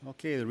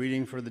Okay, the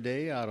reading for the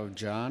day out of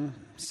John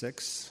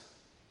 6,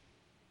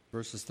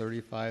 verses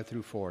 35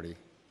 through 40.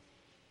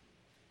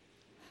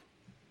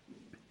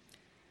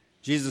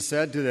 Jesus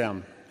said to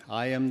them,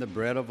 I am the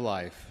bread of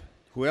life.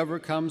 Whoever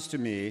comes to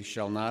me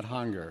shall not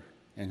hunger,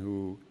 and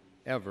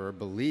whoever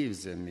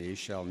believes in me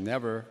shall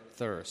never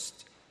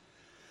thirst.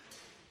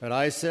 But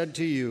I said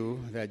to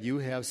you that you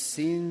have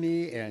seen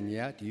me, and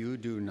yet you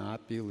do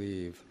not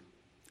believe.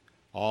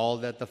 All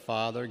that the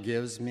Father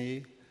gives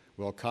me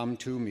will come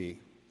to me,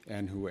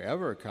 and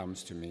whoever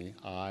comes to me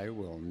I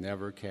will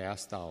never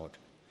cast out.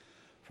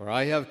 For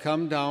I have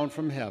come down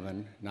from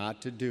heaven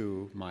not to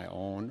do my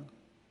own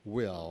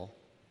will,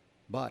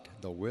 but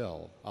the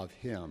will of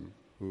him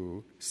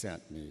who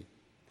sent me.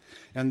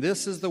 And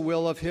this is the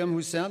will of him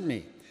who sent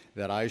me,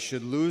 that I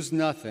should lose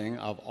nothing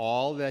of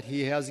all that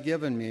he has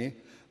given me,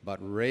 but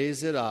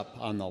raise it up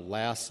on the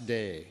last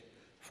day.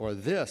 For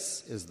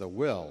this is the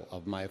will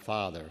of my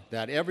Father,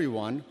 that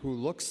everyone who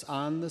looks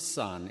on the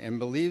Son and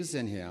believes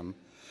in him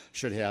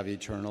should have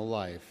eternal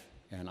life,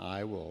 and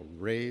I will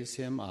raise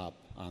him up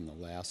on the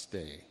last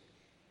day.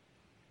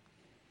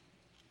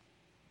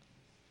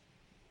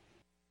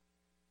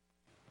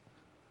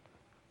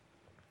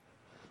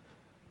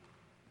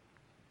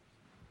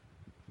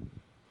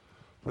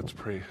 Let's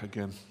pray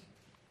again.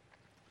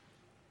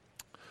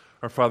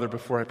 Our Father,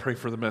 before I pray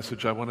for the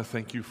message, I want to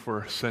thank you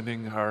for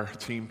sending our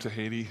team to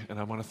Haiti, and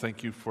I want to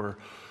thank you for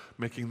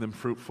making them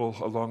fruitful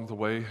along the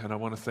way, and I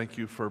want to thank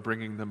you for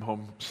bringing them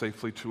home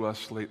safely to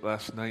us late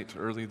last night,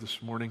 early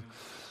this morning.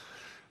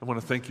 I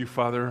want to thank you,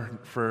 Father,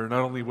 for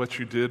not only what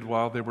you did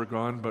while they were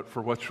gone, but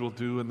for what you'll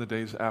do in the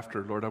days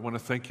after. Lord, I want to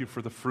thank you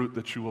for the fruit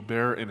that you will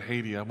bear in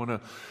Haiti. I want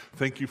to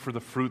thank you for the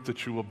fruit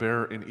that you will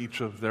bear in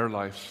each of their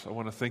lives. I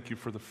want to thank you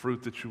for the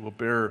fruit that you will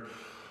bear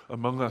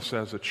among us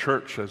as a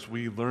church as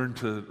we learn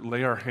to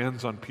lay our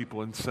hands on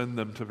people and send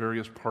them to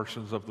various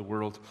portions of the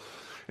world.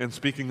 And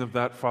speaking of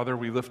that, Father,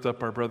 we lift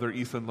up our brother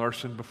Ethan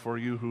Larson before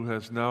you, who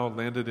has now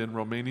landed in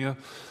Romania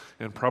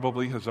and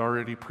probably has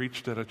already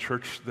preached at a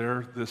church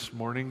there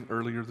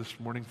earlier this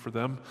morning for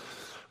them.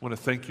 I want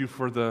to thank you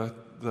for the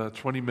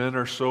 20 men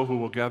or so who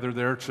will gather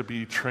there to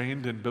be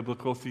trained in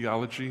biblical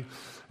theology.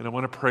 And I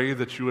want to pray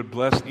that you would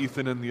bless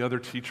Ethan and the other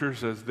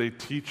teachers as they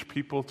teach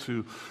people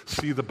to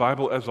see the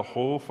Bible as a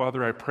whole.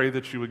 Father, I pray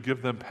that you would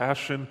give them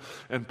passion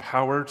and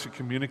power to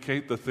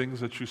communicate the things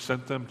that you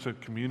sent them to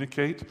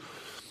communicate.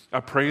 I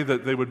pray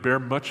that they would bear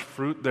much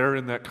fruit there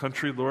in that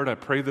country, Lord. I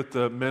pray that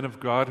the men of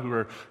God who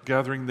are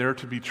gathering there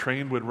to be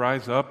trained would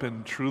rise up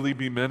and truly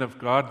be men of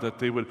God, that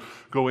they would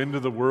go into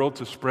the world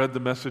to spread the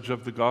message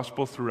of the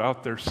gospel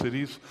throughout their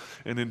cities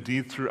and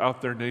indeed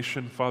throughout their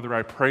nation. Father,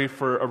 I pray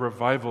for a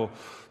revival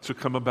to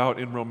come about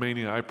in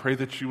Romania. I pray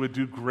that you would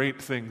do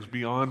great things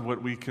beyond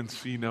what we can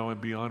see now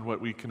and beyond what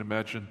we can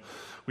imagine.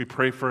 We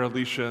pray for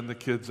Alicia and the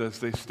kids as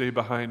they stay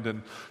behind,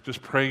 and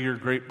just pray your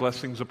great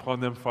blessings upon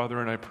them, Father.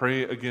 And I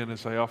pray again,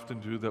 as I often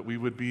do, that we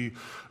would be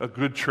a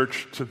good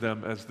church to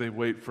them as they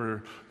wait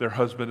for their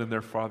husband and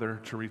their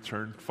father to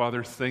return.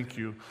 Father, thank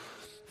you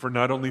for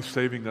not only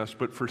saving us,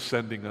 but for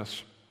sending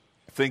us.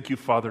 Thank you,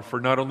 Father, for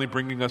not only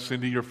bringing us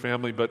into your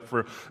family, but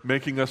for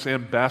making us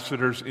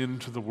ambassadors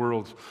into the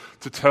world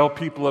to tell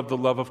people of the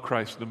love of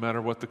Christ, no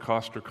matter what the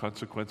cost or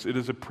consequence. It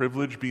is a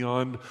privilege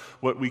beyond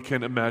what we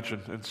can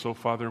imagine. And so,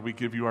 Father, we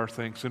give you our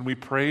thanks. And we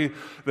pray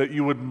that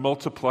you would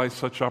multiply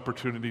such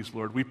opportunities,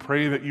 Lord. We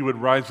pray that you would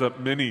rise up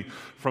many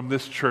from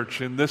this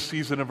church in this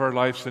season of our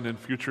lives and in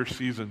future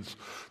seasons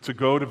to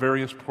go to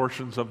various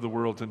portions of the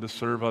world and to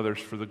serve others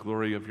for the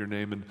glory of your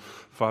name. And,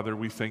 Father,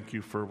 we thank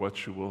you for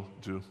what you will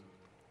do.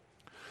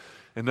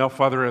 And now,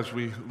 Father, as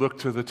we look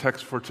to the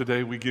text for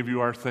today, we give you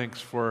our thanks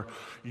for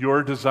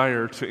your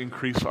desire to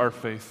increase our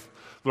faith.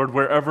 Lord,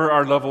 wherever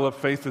our level of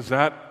faith is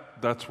at,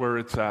 that's where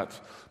it's at.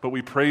 But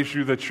we praise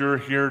you that you're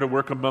here to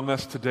work among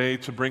us today,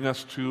 to bring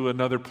us to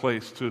another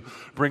place, to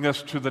bring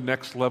us to the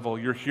next level.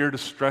 You're here to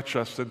stretch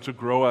us and to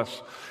grow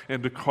us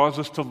and to cause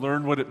us to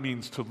learn what it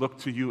means to look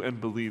to you and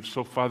believe.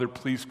 So, Father,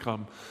 please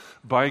come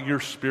by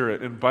your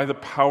Spirit and by the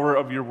power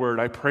of your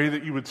word. I pray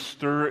that you would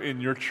stir in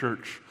your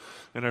church.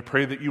 And I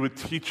pray that you would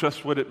teach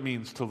us what it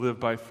means to live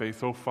by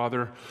faith. Oh,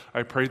 Father,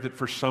 I pray that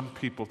for some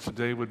people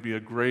today would be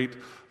a great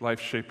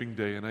life-shaping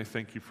day. And I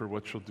thank you for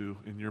what you'll do.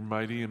 In your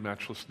mighty and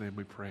matchless name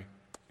we pray.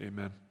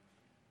 Amen.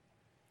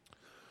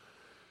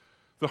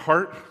 The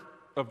heart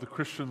of the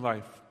Christian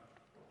life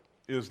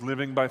is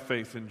living by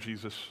faith in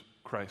Jesus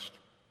Christ.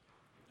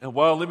 And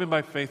while living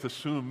by faith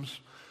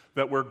assumes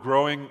that we're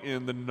growing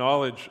in the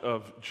knowledge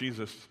of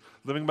Jesus,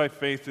 living by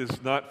faith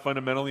is not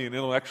fundamentally an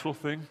intellectual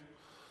thing.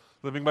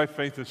 Living by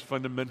faith is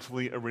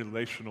fundamentally a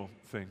relational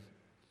thing.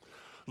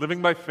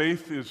 Living by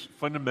faith is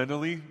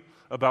fundamentally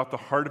about the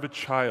heart of a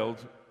child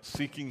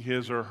seeking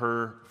his or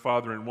her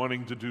father and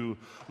wanting to do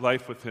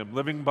life with him.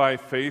 Living by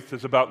faith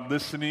is about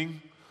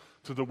listening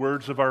to the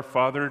words of our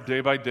Father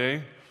day by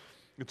day.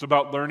 It's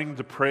about learning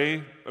to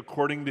pray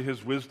according to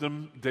his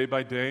wisdom day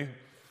by day.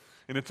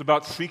 And it's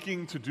about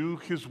seeking to do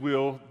his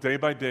will day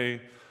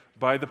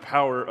by the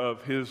power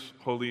of his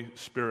Holy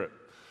Spirit.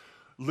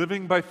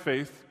 Living by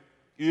faith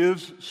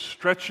is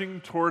stretching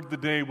toward the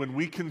day when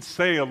we can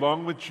say,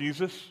 along with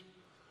Jesus,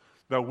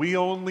 that we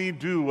only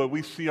do what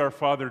we see our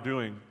Father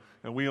doing,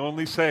 and we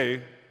only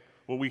say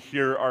what we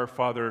hear our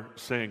Father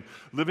saying.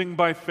 Living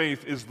by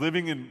faith is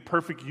living in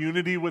perfect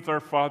unity with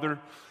our Father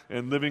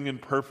and living in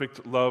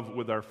perfect love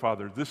with our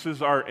Father. This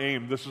is our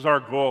aim. This is our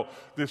goal.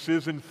 This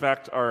is, in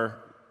fact, our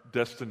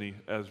destiny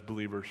as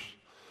believers.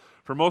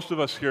 For most of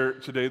us here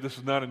today, this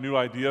is not a new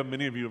idea.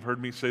 Many of you have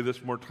heard me say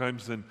this more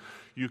times than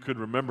you could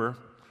remember.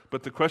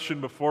 But the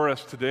question before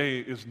us today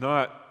is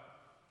not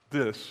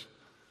this.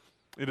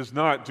 It is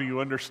not, do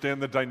you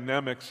understand the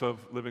dynamics of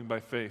living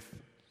by faith?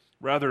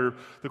 Rather,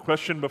 the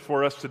question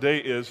before us today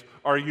is,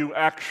 are you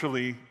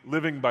actually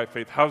living by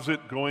faith? How's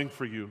it going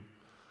for you?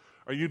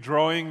 Are you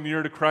drawing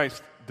near to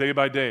Christ day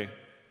by day?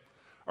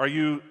 Are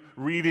you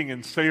reading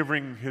and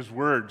savoring His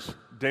words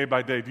day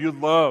by day? Do you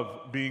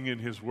love being in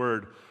His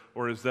Word,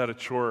 or is that a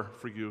chore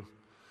for you?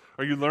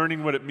 Are you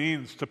learning what it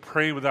means to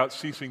pray without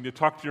ceasing, to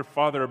talk to your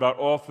Father about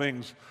all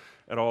things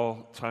at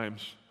all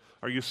times?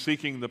 Are you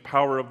seeking the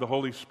power of the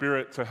Holy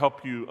Spirit to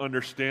help you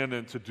understand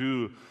and to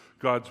do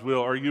God's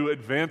will? Are you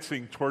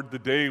advancing toward the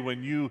day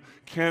when you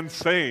can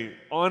say,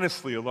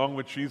 honestly, along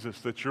with Jesus,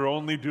 that you're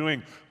only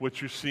doing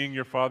what you're seeing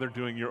your Father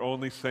doing? You're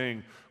only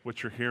saying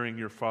what you're hearing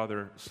your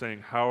Father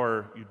saying. How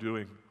are you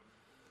doing?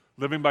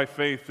 Living by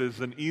faith is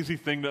an easy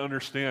thing to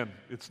understand.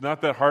 It's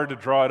not that hard to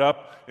draw it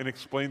up and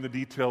explain the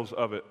details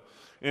of it.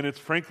 And it's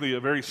frankly a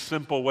very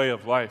simple way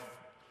of life.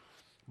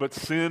 But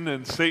sin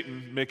and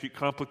Satan make it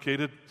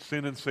complicated.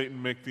 Sin and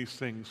Satan make these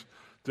things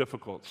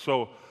difficult.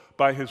 So,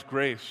 by His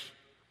grace,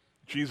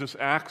 Jesus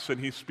acts and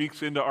He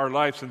speaks into our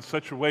lives in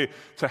such a way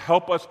to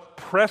help us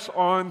press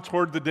on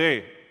toward the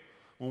day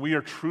when we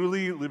are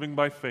truly living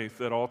by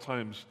faith at all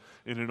times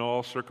and in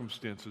all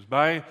circumstances.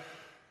 By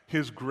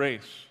His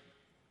grace,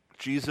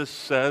 Jesus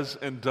says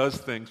and does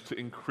things to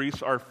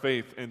increase our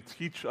faith and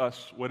teach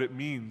us what it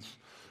means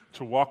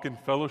to walk in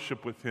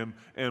fellowship with Him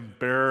and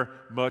bear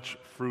much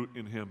fruit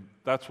in Him.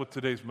 That's what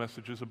today's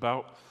message is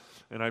about.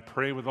 And I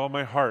pray with all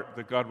my heart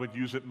that God would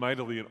use it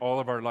mightily in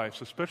all of our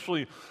lives,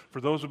 especially for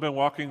those who have been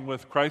walking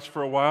with Christ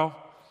for a while.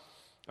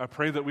 I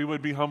pray that we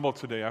would be humble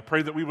today. I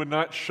pray that we would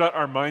not shut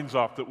our minds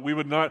off, that we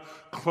would not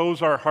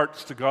close our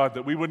hearts to God,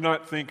 that we would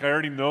not think, I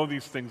already know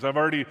these things, I've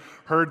already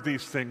heard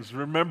these things.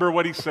 Remember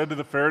what He said to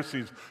the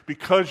Pharisees,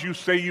 because you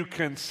say you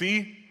can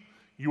see,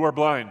 you are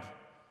blind.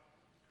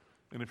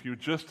 And if you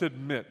just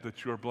admit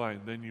that you are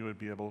blind, then you would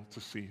be able to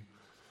see.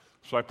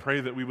 So I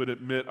pray that we would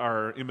admit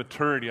our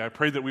immaturity. I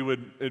pray that we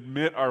would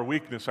admit our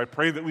weakness. I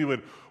pray that we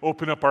would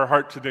open up our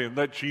heart today and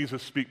let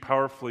Jesus speak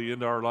powerfully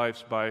into our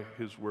lives by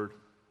His Word.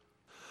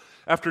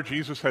 After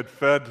Jesus had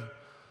fed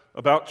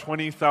about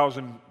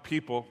 20,000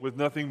 people with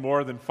nothing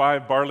more than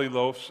 5 barley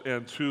loaves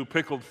and 2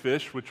 pickled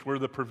fish, which were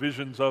the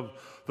provisions of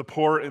the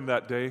poor in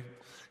that day,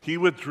 He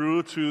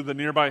withdrew to the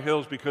nearby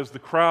hills because the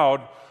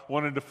crowd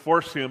wanted to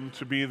force Him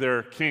to be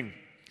their king.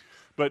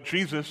 But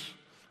Jesus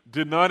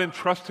did not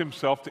entrust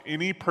Himself to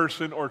any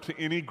person or to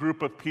any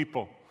group of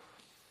people.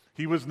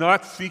 He was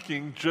not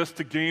seeking just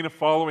to gain a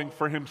following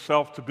for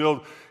Himself, to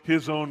build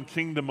His own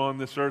kingdom on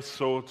this earth,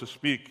 so to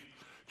speak.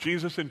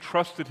 Jesus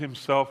entrusted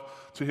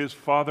Himself to His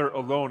Father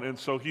alone, and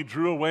so He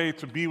drew away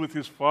to be with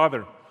His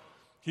Father.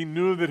 He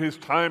knew that His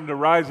time to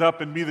rise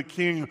up and be the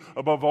king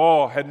above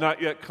all had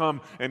not yet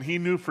come, and He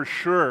knew for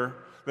sure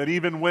that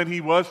even when He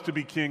was to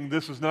be king,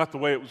 this is not the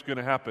way it was going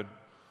to happen.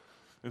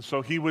 And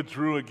so He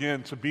withdrew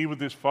again to be with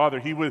His Father.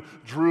 He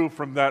withdrew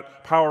from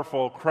that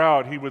powerful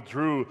crowd. He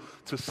withdrew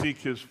to seek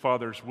His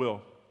Father's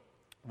will.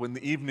 When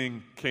the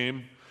evening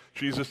came,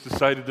 Jesus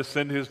decided to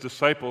send His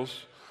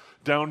disciples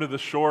down to the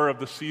shore of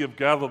the Sea of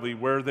Galilee,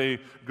 where they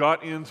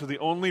got into the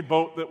only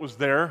boat that was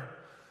there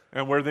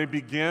and where they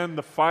began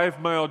the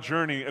 5-mile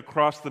journey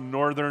across the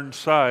northern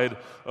side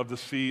of the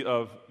Sea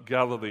of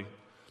Galilee.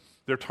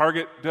 Their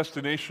target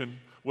destination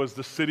was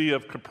the city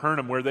of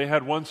Capernaum, where they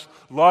had once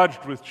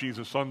lodged with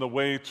Jesus on the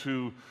way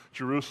to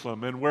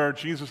Jerusalem, and where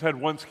Jesus had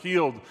once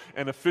healed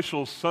an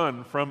official's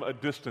son from a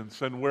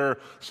distance, and where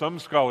some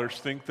scholars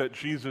think that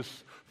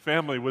Jesus'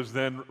 family was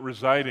then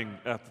residing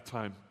at the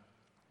time.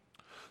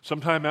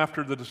 Sometime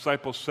after the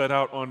disciples set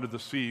out onto the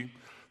sea,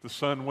 the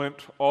sun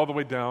went all the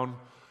way down,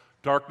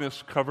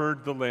 darkness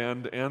covered the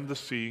land and the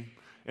sea,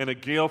 and a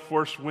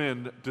gale-force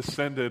wind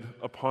descended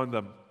upon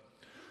them.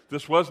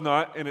 This was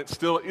not, and it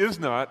still is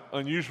not,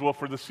 unusual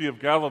for the Sea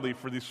of Galilee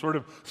for these sort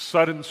of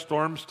sudden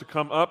storms to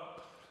come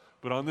up,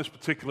 but on this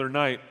particular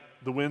night,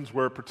 the winds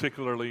were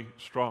particularly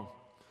strong.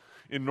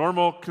 In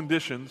normal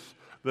conditions,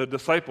 the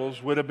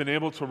disciples would have been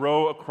able to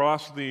row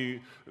across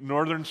the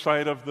northern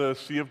side of the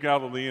Sea of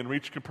Galilee and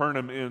reach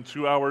Capernaum in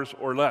 2 hours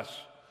or less.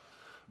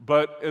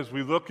 But as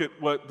we look at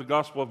what the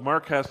Gospel of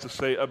Mark has to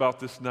say about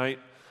this night,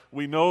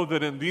 we know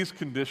that in these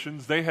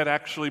conditions, they had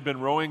actually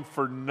been rowing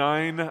for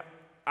 9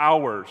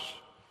 hours.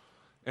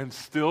 And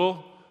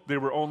still, they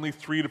were only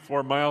 3 to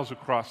 4 miles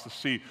across the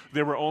sea.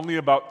 They were only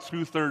about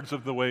 2/3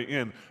 of the way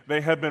in.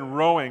 They had been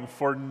rowing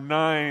for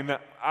 9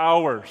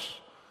 hours.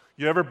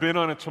 You ever been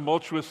on a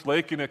tumultuous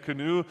lake in a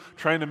canoe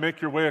trying to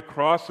make your way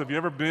across? Have you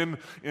ever been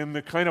in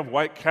the kind of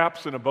white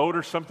caps in a boat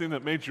or something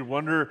that made you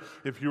wonder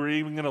if you were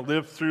even going to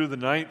live through the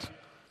night?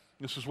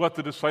 This is what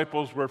the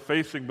disciples were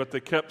facing, but they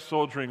kept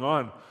soldiering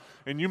on.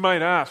 And you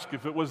might ask,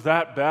 if it was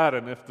that bad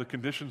and if the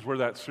conditions were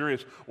that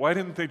serious, why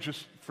didn't they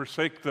just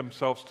forsake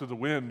themselves to the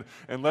wind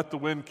and let the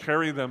wind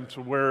carry them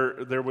to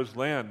where there was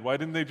land? Why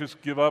didn't they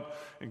just give up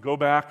and go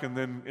back and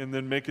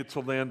then make it to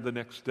land the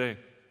next day?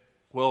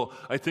 Well,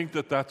 I think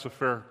that that's a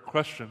fair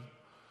question.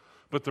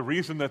 But the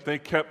reason that they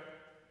kept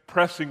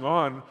pressing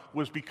on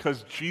was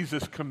because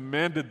Jesus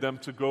commanded them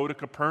to go to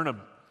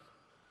Capernaum.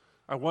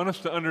 I want us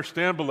to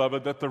understand,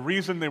 beloved, that the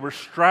reason they were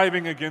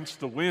striving against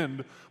the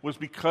wind was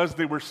because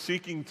they were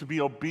seeking to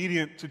be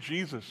obedient to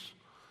Jesus.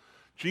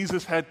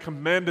 Jesus had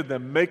commanded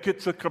them, make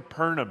it to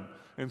Capernaum.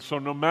 And so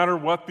no matter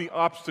what the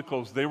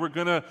obstacles, they were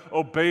going to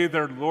obey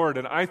their Lord.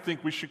 And I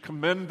think we should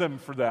commend them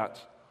for that.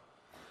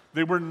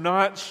 They were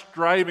not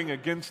striving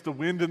against the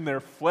wind in their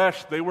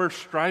flesh. They were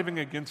striving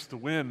against the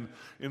wind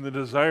in the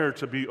desire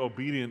to be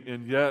obedient.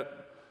 And yet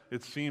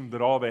it seemed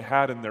that all they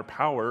had in their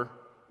power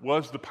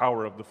was the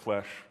power of the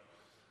flesh.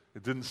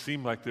 It didn't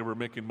seem like they were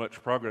making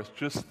much progress.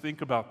 Just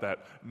think about that.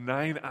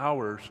 9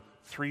 hours,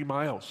 3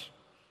 miles.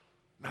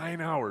 9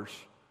 hours,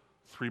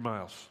 3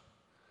 miles.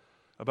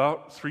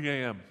 About 3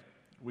 a.m.,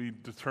 we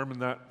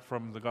determined that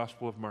from the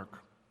Gospel of Mark.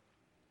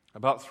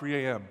 About 3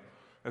 a.m.,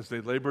 as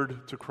they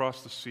labored to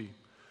cross the sea,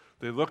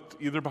 they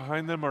looked either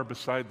behind them or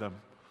beside them,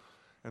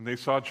 and they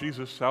saw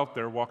Jesus out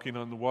there walking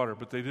on the water,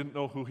 but they didn't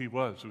know who he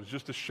was. It was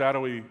just a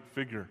shadowy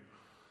figure.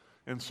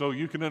 And so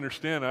you can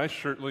understand, I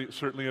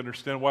certainly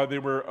understand why they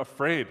were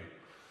afraid.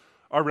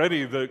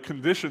 Already the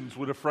conditions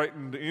would have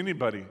frightened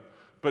anybody.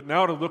 But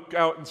now to look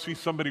out and see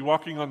somebody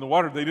walking on the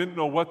water, they didn't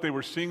know what they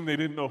were seeing. They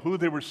didn't know who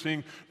they were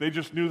seeing. They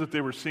just knew that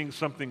they were seeing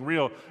something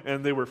real,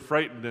 and they were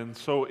frightened. And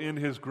so in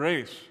his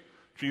grace,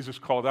 Jesus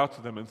called out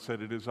to them and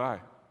said, "It is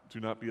I. Do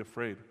not be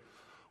afraid."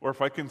 Or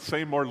if I can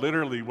say more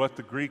literally what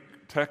the Greek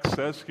text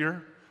says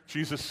here,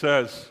 Jesus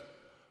says,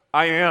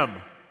 "I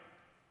am.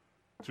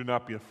 Do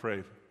not be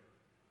afraid."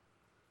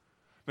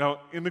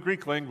 Now, in the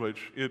Greek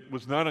language, it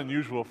was not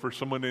unusual for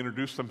someone to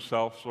introduce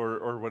themselves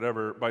or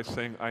whatever by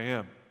saying, "I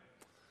am."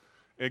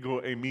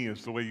 Ego eimi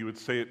is the way you would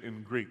say it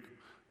in Greek.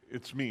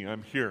 It's me,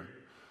 I'm here.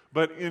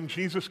 But in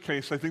Jesus'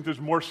 case, I think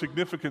there's more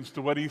significance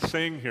to what he's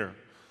saying here.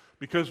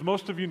 Because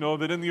most of you know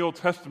that in the Old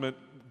Testament,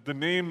 the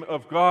name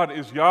of God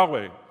is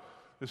Yahweh.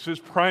 This is his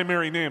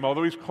primary name.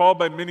 Although he's called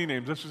by many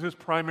names, this is his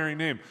primary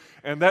name.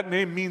 And that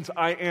name means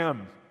I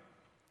am.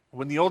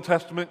 When the Old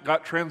Testament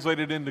got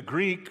translated into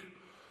Greek,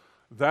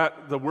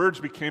 that the words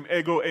became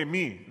ego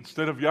eimi.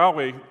 Instead of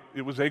Yahweh,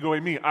 it was ego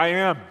eimi. I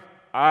am.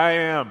 I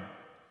am.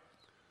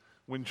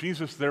 When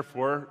Jesus,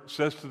 therefore,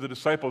 says to the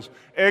disciples,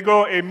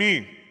 ego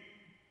eimi,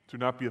 do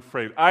not be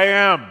afraid. I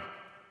am.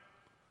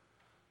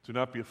 Do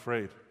not be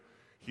afraid.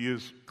 He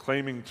is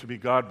claiming to be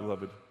God,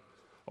 beloved.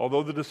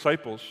 Although the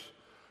disciples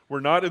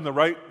were not in the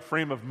right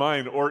frame of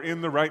mind or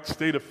in the right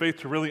state of faith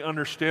to really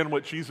understand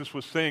what Jesus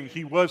was saying,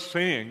 he was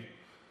saying,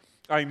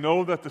 I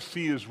know that the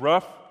sea is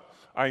rough.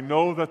 I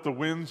know that the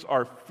winds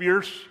are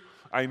fierce.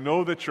 I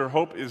know that your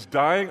hope is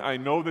dying. I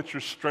know that your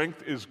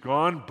strength is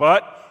gone,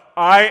 but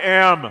I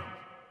am.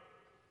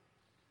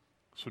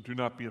 So do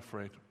not be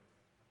afraid.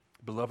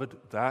 Beloved,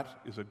 that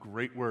is a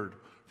great word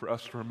for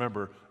us to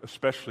remember,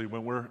 especially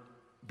when we're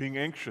being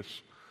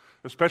anxious,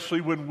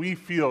 especially when we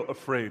feel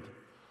afraid.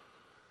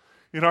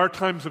 In our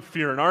times of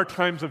fear, in our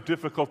times of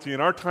difficulty, in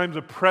our times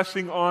of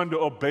pressing on to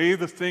obey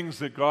the things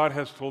that God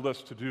has told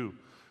us to do,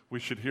 we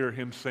should hear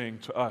him saying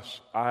to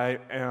us, I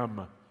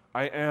am.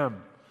 I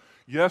am.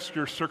 Yes,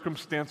 your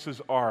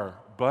circumstances are,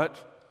 but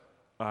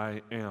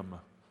I am.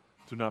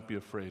 Do not be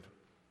afraid.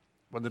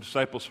 When the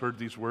disciples heard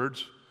these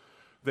words,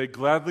 they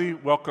gladly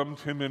welcomed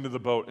him into the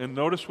boat. And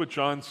notice what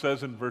John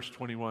says in verse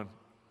 21.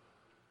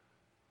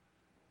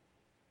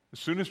 As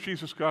soon as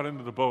Jesus got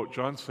into the boat,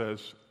 John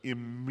says,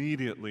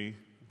 immediately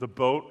the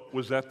boat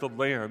was at the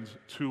land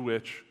to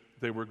which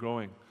they were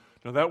going.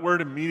 Now that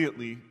word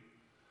immediately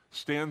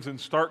stands in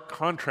stark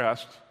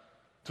contrast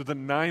to the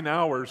 9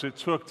 hours it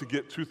took to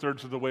get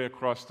 2/3 of the way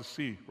across the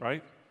sea,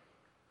 right?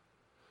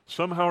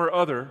 Somehow or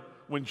other,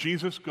 when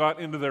Jesus got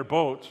into their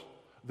boat,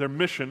 their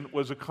mission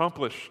was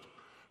accomplished.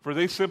 For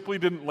they simply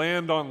didn't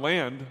land on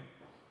land.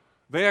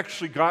 They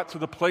actually got to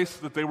the place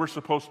that they were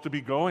supposed to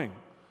be going.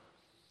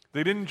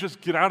 They didn't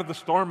just get out of the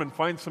storm and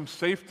find some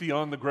safety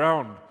on the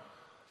ground.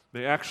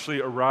 They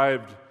actually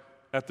arrived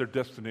at their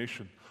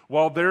destination.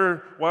 While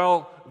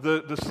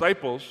the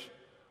disciples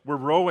were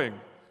rowing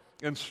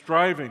and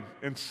striving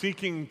and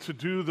seeking to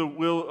do the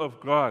will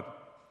of God,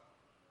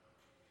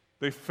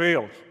 they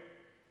failed.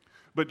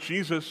 But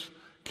Jesus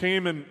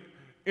came and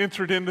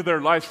entered into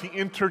their lives. He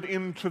entered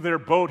into their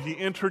boat. He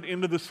entered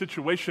into the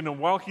situation. And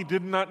while he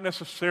did not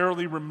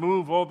necessarily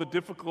remove all the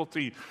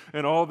difficulty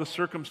and all the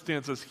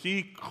circumstances,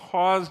 he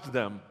caused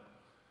them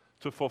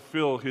to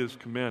fulfill his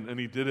command. And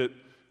he did it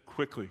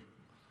quickly.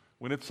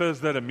 When it says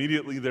that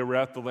immediately they were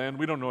at the land,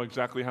 we don't know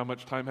exactly how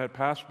much time had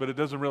passed, but it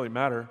doesn't really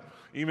matter.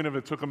 Even if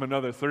it took them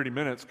another 30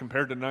 minutes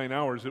compared to 9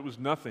 hours, it was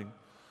nothing.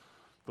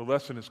 The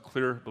lesson is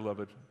clear,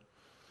 beloved.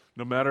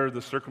 No matter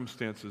the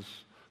circumstances,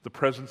 the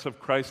presence of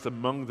Christ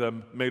among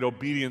them made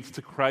obedience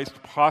to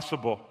Christ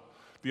possible.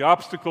 The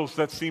obstacles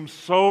that seemed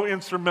so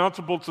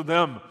insurmountable to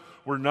them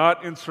were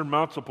not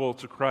insurmountable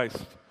to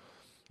Christ.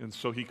 And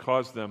so he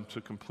caused them to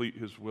complete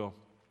his will.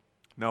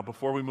 Now,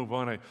 before we move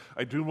on,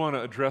 I do want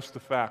to address the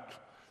fact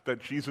that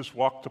Jesus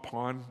walked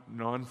upon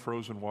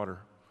non-frozen water.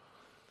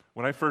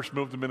 When I first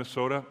moved to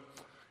Minnesota,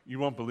 you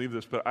won't believe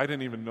this, but I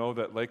didn't even know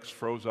that lakes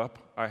froze up.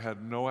 I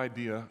had no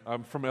idea.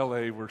 I'm from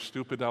LA. We're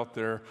stupid out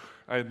there.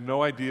 I had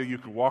no idea you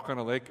could walk on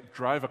a lake,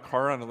 drive a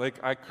car on a lake.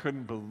 I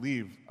couldn't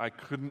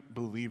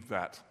believe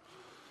that.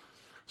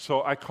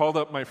 So I called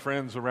up my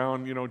friends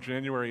around,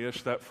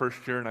 January-ish that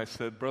first year, and I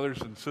said,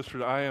 brothers and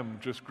sisters, I am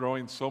just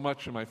growing so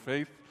much in my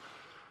faith.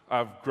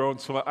 I've grown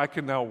so much. I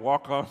can now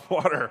walk on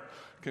water.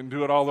 Can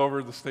do it all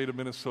over the state of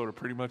Minnesota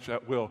pretty much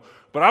at will.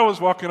 But I was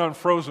walking on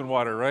frozen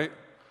water, right?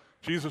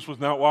 Jesus was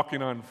not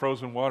walking on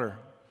frozen water.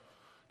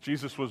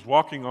 Jesus was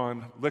walking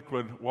on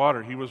liquid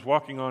water. He was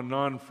walking on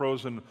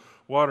non-frozen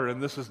water.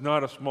 And this is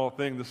not a small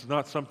thing. This is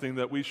not something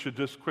that we should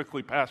just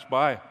quickly pass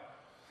by.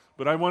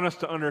 But I want us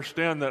to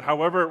understand that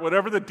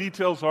whatever the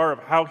details are of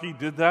how he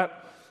did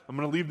that, I'm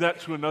going to leave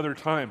that to another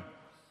time.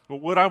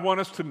 But what I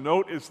want us to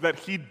note is that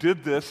he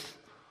did this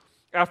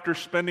after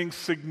spending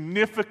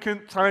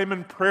significant time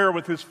in prayer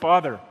with his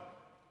Father.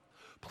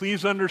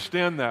 Please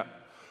understand that.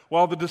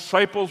 While the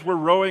disciples were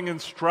rowing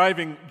and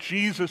striving,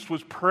 Jesus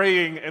was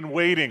praying and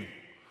waiting.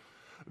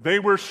 They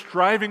were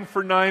striving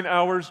for 9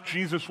 hours.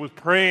 Jesus was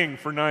praying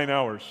for 9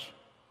 hours.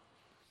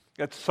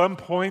 At some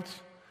point,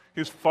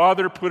 his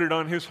Father put it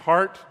on his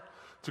heart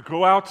to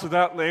go out to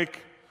that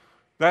lake,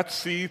 that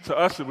sea. To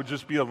us, it would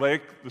just be a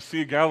lake. The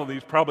Sea of Galilee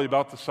is probably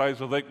about the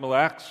size of Lake Mille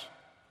Lacs.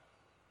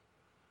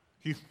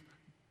 He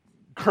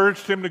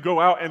encouraged him to go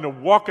out and to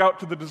walk out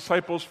to the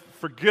disciples,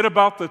 forget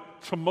about the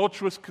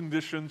tumultuous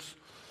conditions,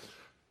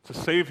 to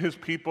save his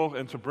people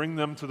and to bring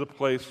them to the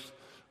place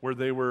where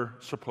they were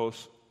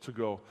supposed to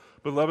go.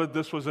 Beloved,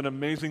 this was an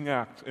amazing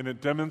act, and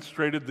it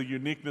demonstrated the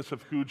uniqueness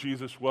of who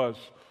Jesus was.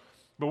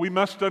 But we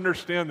must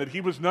understand that he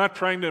was not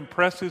trying to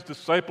impress his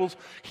disciples.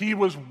 He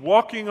was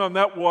walking on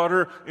that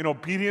water in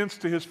obedience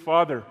to his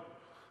Father.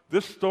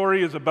 This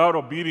story is about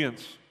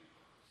obedience.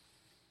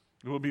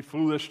 It would be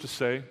foolish to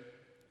say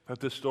that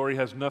this story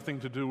has nothing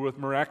to do with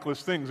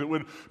miraculous things. It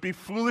would be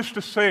foolish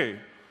to say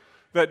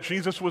that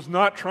Jesus was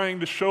not trying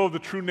to show the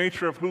true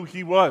nature of who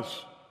he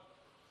was.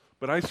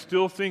 But I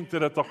still think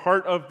that at the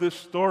heart of this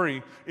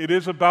story, it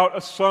is about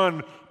a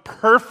son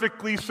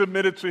perfectly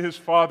submitted to his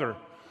Father.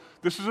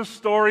 This is a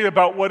story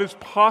about what is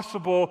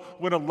possible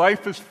when a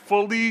life is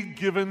fully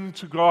given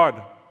to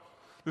God.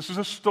 This is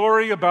a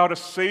story about a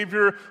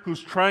Savior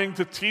who's trying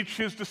to teach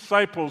his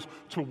disciples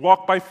to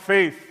walk by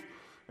faith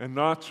and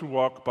not to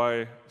walk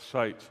by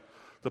sight.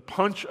 The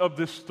punch of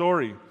this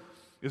story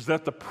is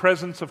that the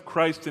presence of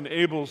Christ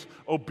enables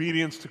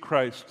obedience to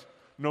Christ,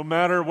 no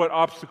matter what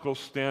obstacles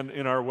stand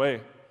in our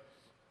way.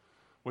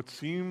 What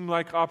seem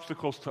like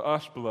obstacles to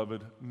us,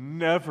 beloved,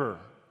 never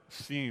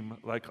seem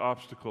like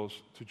obstacles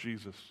to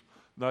Jesus.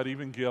 Not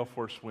even gale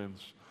force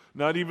winds,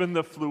 not even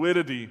the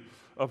fluidity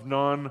of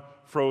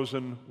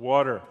non-frozen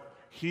water.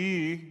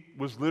 He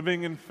was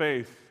living in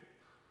faith,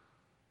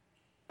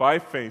 by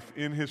faith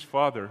in his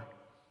Father,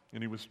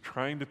 and he was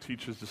trying to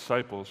teach his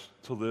disciples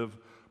to live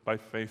by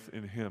faith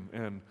in him.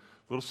 And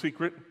little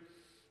secret,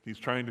 he's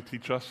trying to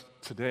teach us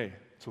today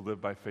to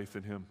live by faith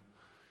in him.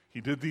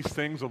 He did these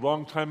things a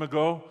long time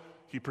ago.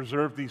 He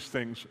preserved these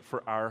things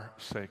for our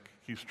sake.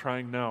 He's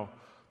trying now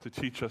to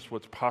teach us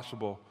what's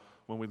possible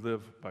when we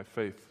live by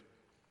faith.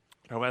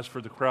 Now, as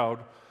for the crowd,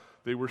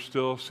 they were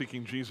still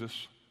seeking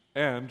Jesus,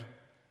 and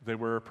they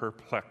were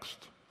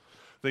perplexed.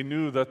 They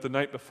knew that the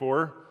night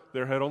before,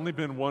 there had only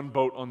been one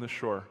boat on the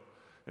shore.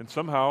 And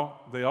somehow,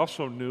 they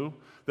also knew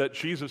that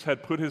Jesus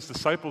had put his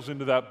disciples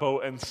into that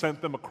boat and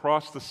sent them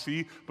across the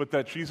sea, but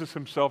that Jesus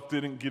himself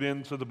didn't get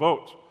into the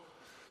boat.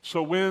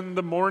 So when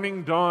the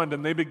morning dawned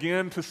and they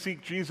began to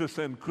seek Jesus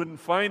and couldn't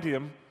find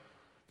him,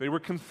 they were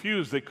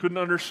confused. They couldn't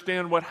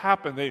understand what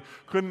happened. They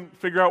couldn't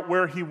figure out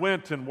where he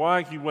went and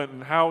why he went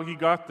and how he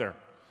got there.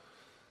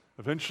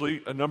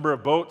 Eventually, a number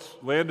of boats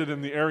landed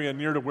in the area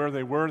near to where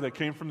they were. They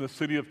came from the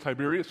city of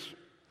Tiberias.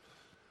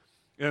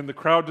 And the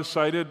crowd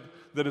decided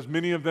that as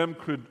many of them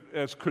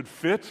could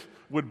fit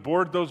would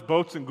board those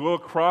boats and go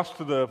across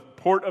to the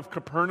port of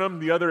Capernaum,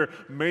 the other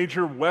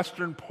major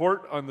western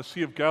port on the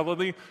Sea of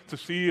Galilee, to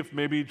see if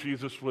maybe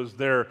Jesus was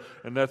there.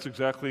 And that's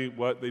exactly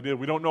what they did.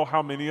 We don't know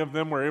how many of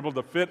them were able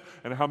to fit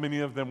and how many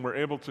of them were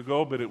able to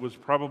go, but it was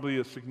probably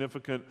a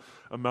significant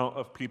amount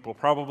of people,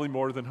 probably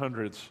more than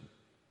hundreds.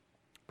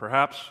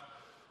 Perhaps,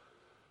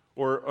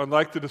 or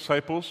unlike the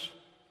disciples,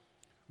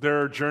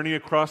 their journey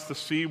across the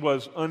sea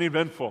was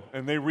uneventful,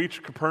 and they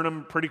reached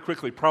Capernaum pretty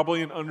quickly,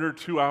 probably in under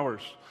 2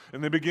 hours.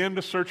 And they began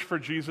to search for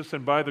Jesus,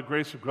 and by the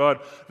grace of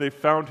God, they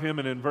found him.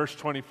 And in verse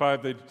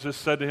 25, they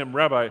just said to him,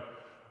 "Rabbi,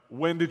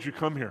 when did you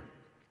come here?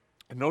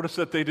 And notice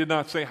that they did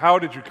not say, how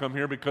did you come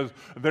here? Because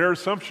their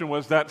assumption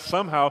was that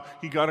somehow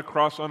he got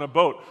across on a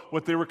boat.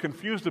 What they were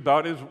confused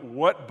about is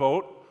what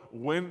boat?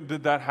 When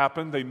did that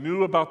happen? They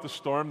knew about the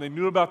storm. They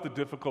knew about the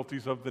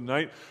difficulties of the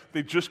night.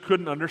 They just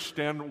couldn't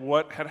understand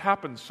what had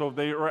happened. So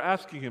they were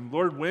asking him,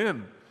 Lord,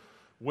 when?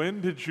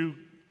 When did you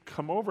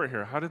come over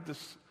here? How did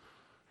this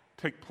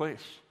take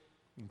place?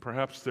 And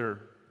perhaps their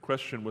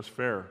question was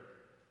fair.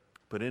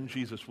 But in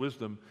Jesus'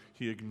 wisdom,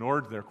 he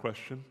ignored their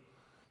question,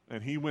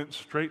 and he went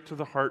straight to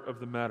the heart of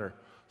the matter.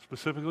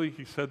 Specifically,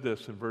 he said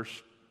this in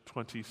verse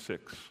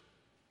 26.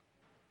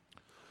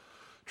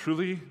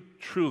 Truly,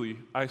 truly,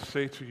 I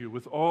say to you,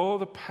 with all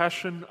the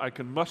passion I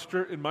can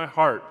muster in my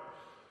heart,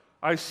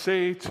 I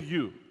say to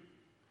you,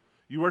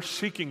 you are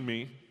seeking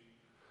me,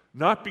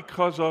 not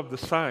because of the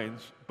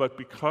signs, but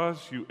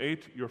because you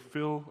ate your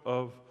fill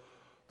of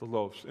the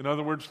loaves. In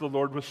other words, the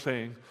Lord was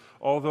saying,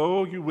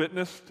 although you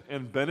witnessed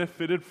and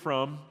benefited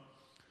from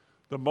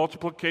the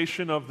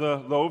multiplication of the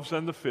loaves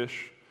and the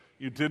fish,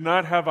 you did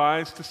not have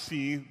eyes to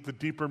see the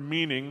deeper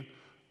meaning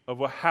of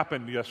what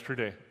happened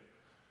yesterday.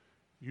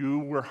 You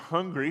were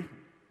hungry.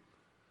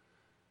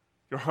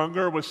 Your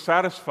hunger was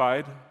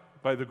satisfied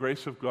by the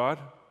grace of God,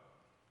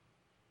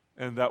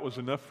 and that was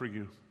enough for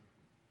you.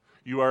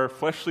 You are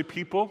fleshly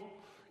people.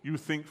 You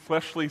think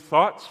fleshly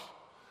thoughts.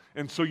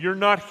 And so you're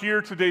not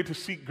here today to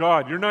seek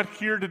God. You're not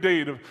here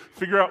today to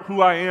figure out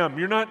who I am.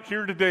 You're not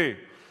here today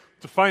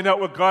to find out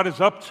what God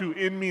is up to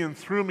in me and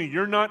through me.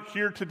 You're not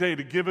here today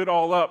to give it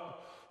all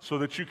up so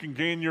that you can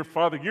gain your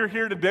Father. You're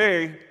here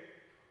today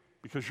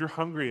because you're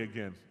hungry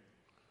again.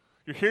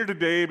 You're here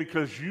today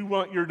because you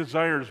want your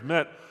desires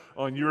met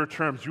on your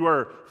terms. You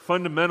are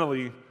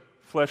fundamentally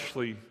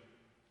fleshly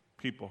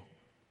people.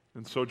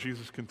 And so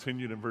Jesus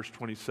continued in verse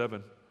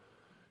 27,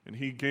 and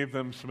he gave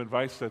them some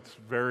advice that's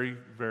very,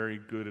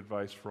 very good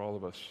advice for all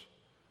of us.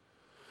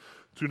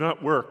 Do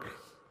not work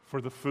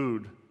for the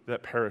food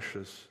that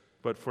perishes,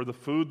 but for the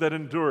food that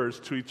endures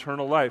to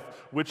eternal life,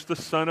 which the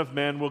Son of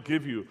Man will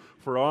give you.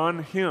 For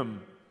on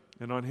him,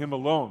 and on him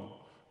alone,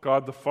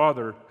 God the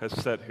Father has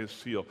set his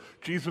seal.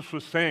 Jesus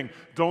was saying,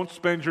 don't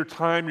spend your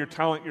time, your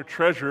talent, your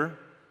treasure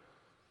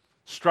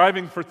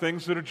striving for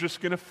things that are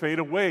just going to fade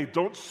away.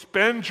 Don't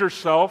spend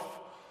yourself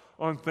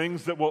on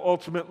things that will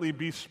ultimately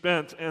be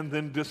spent and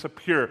then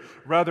disappear.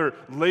 Rather,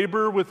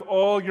 labor with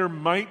all your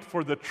might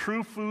for the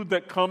true food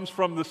that comes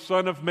from the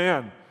Son of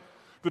Man,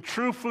 the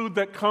true food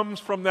that comes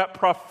from that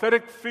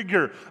prophetic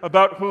figure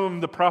about whom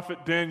the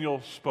prophet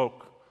Daniel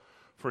spoke.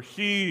 For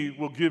he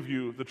will give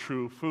you the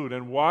true food.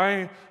 And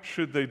why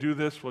should they do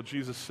this? Well,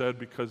 Jesus said,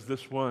 because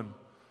this one,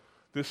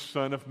 this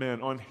Son of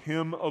Man, on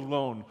him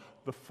alone,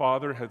 the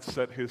Father had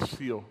set his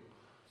seal.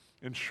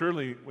 And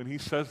surely, when he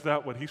says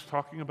that, what he's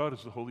talking about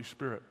is the Holy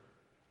Spirit.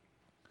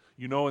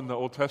 You know, in the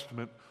Old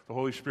Testament, the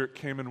Holy Spirit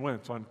came and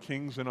went on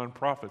kings and on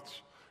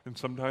prophets, and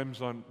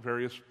sometimes on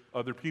various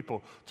other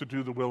people to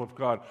do the will of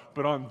God.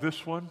 But on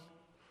this one,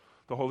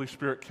 the Holy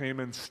Spirit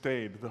came and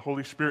stayed. The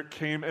Holy Spirit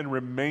came and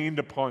remained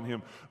upon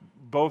him,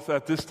 both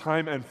at this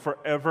time and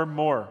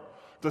forevermore.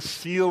 The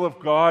seal of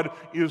God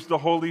is the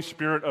Holy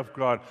Spirit of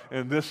God,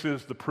 and this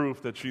is the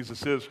proof that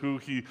Jesus is who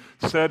he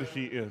said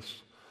he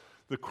is.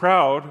 The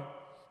crowd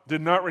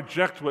did not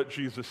reject what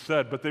Jesus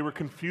said, but they were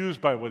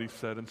confused by what he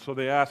said, and so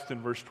they asked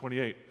in verse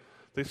 28.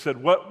 They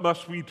said, what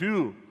must we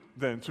do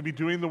then to be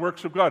doing the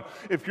works of God?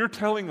 If you're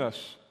telling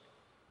us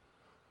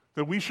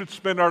that we should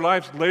spend our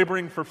lives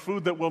laboring for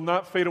food that will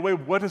not fade away,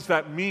 what does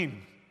that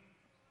mean?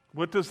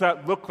 What does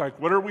that look like?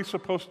 What are we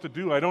supposed to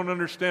do? I don't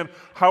understand.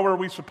 How are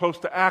we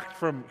supposed to act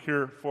from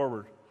here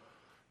forward?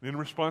 And in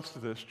response to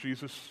this,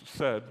 Jesus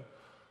said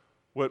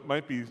what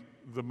might be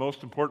the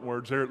most important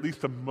words. They're at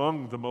least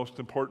among the most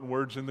important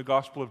words in the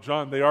Gospel of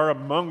John. They are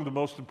among the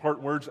most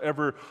important words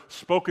ever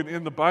spoken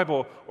in the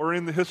Bible or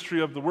in the history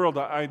of the world.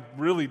 I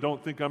really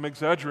don't think I'm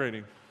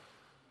exaggerating.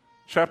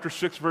 Chapter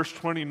 6, verse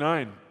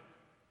 29.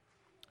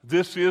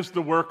 This is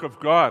the work of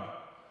God,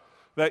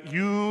 that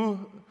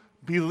you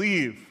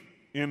believe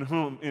in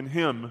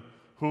him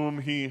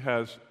whom he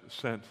has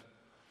sent.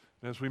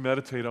 And as we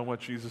meditate on what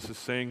Jesus is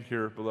saying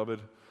here,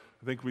 beloved,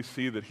 I think we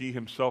see that he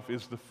himself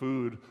is the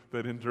food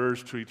that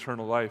endures to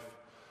eternal life.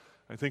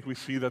 I think we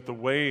see that the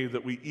way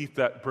that we eat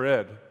that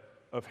bread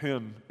of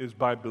him is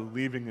by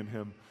believing in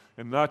him,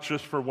 and not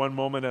just for one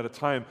moment at a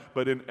time,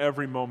 but in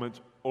every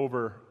moment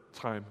over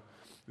time.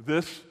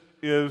 This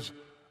is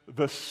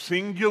the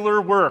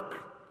singular work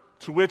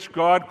to which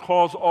God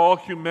calls all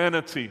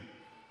humanity.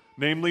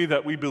 Namely,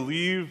 that we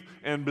believe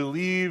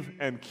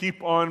and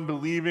keep on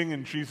believing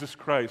in Jesus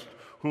Christ,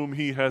 whom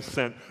he has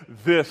sent.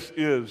 This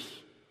is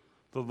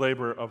the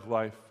labor of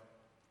life.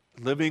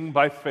 Living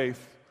by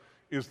faith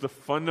is the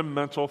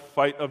fundamental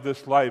fight of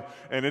this life,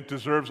 and it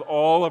deserves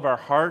all of our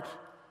heart.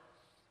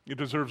 It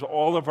deserves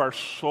all of our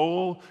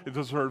soul. It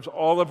deserves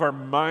all of our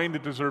mind.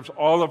 It deserves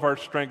all of our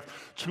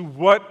strength. To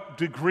what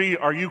degree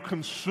are you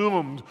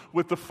consumed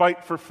with the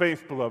fight for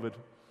faith, beloved?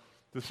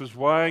 This is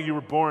why you were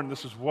born.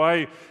 This is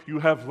why you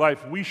have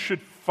life. We should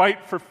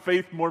fight for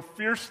faith more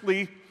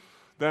fiercely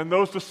Then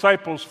those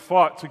disciples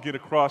fought to get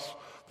across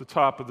the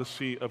top of the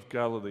Sea of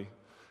Galilee.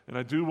 And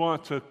I do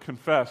want to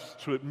confess,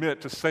 to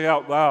admit, to say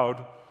out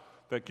loud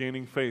that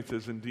gaining faith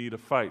is indeed a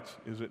fight,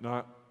 is it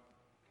not?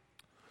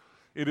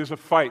 It is a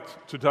fight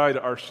to die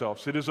to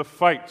ourselves. It is a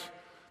fight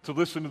to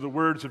listen to the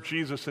words of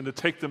Jesus and to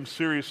take them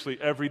seriously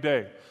every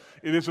day.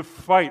 It is a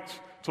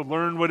fight to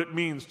learn what it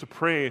means to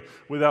pray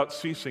without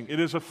ceasing. It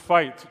is a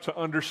fight to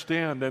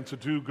understand and to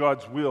do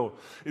God's will.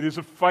 It is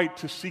a fight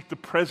to seek the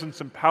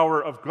presence and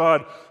power of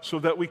God so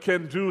that we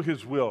can do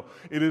His will.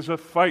 It is a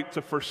fight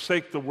to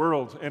forsake the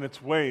world and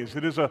its ways.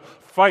 It is a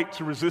fight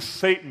to resist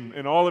Satan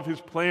and all of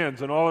his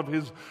plans and all of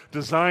his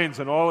designs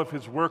and all of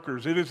his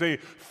workers. It is a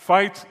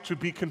fight to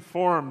be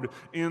conformed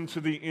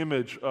into the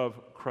image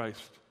of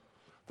Christ.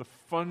 The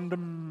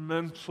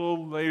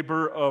fundamental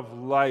labor of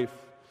life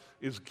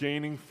is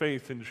gaining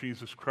faith in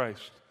Jesus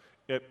Christ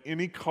at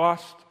any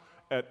cost,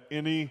 at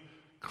any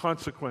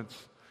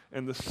consequence.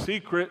 And the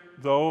secret,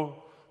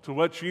 though, to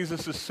what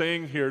Jesus is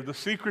saying here, the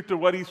secret to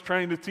what He's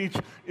trying to teach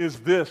is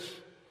this.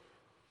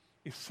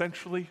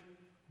 Essentially,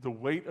 the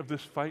weight of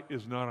this fight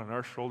is not on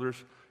our shoulders,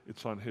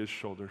 it's on His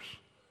shoulders.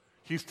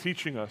 He's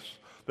teaching us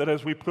that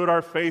as we put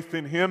our faith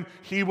in Him,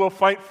 He will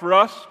fight for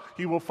us,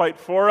 He will fight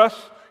for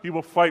us, He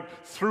will fight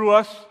through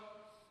us,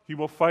 He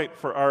will fight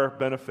for our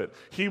benefit.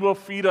 He will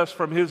feed us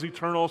from His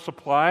eternal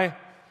supply,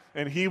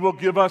 and He will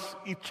give us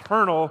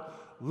eternal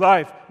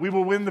life. We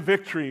will win the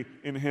victory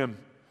in Him.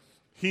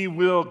 He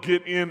will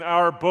get in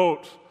our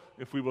boat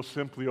if we will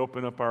simply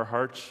open up our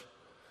hearts,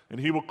 and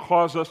He will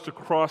cause us to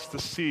cross the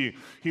sea.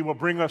 He will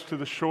bring us to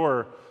the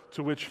shore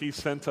to which He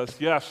sent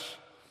us. Yes,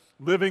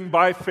 living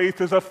by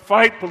faith is a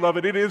fight,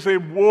 beloved. It is a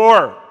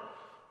war.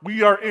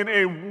 We are in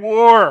a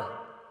war.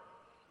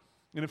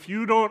 And if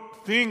you don't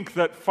think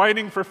that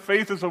fighting for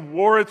faith is a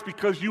war, it's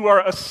because you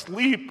are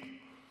asleep.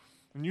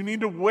 And you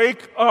need to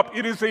wake up.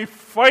 It is a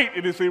fight.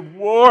 It is a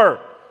war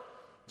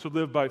to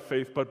live by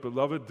faith. But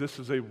beloved, this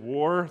is a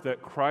war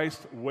that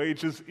Christ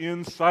wages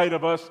inside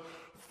of us,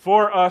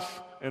 for us,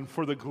 and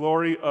for the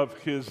glory of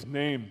His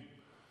name.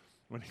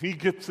 When He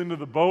gets into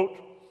the boat,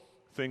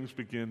 things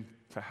begin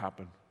to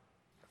happen.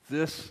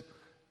 This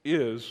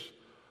is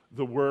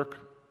the work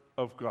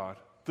of God.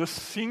 The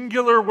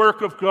singular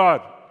work of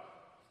God.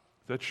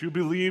 That you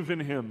believe in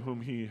Him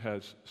whom He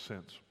has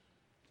sent.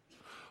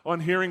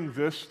 On hearing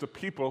this, the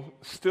people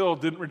still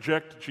didn't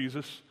reject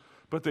Jesus,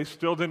 but they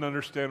still didn't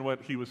understand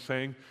what He was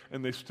saying,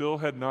 and they still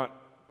had not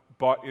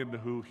bought into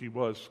who He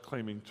was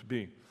claiming to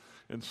be.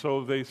 And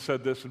so they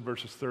said this in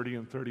verses 30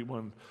 and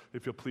 31,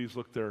 if you'll please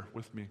look there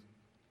with me.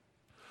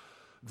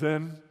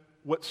 Then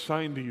what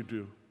sign do you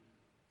do,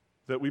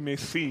 that we may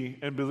see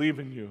and believe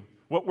in you?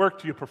 What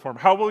work do you perform?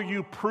 How will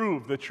you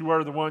prove that you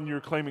are the one you're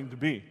claiming to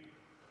be?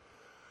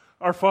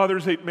 Our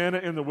fathers ate manna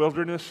in the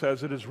wilderness,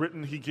 as it is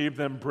written, He gave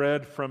them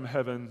bread from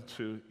heaven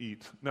to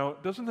eat. Now,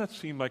 doesn't that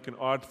seem like an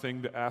odd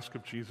thing to ask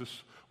of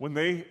Jesus? When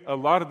a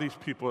lot of these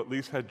people at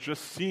least, had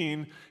just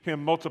seen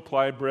Him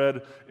multiply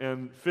bread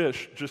and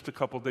fish just a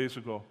couple days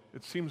ago.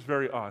 It seems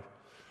very odd.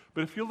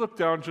 But if you look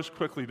down just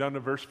quickly, down to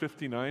verse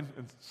 59,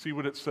 and see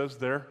what it says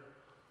there.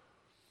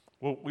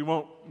 Well, we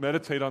won't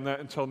meditate on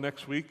that until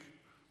next week.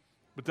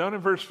 But down in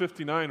verse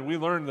 59, we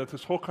learn that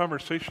this whole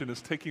conversation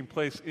is taking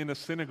place in a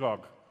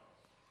synagogue.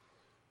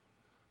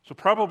 So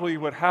probably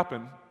what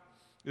happened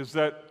is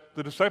that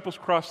the disciples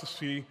crossed the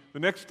sea. The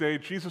next day,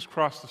 Jesus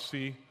crossed the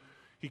sea.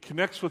 He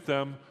connects with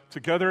them.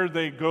 Together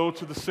they go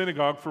to the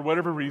synagogue for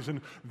whatever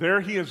reason.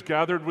 There He is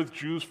gathered with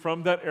Jews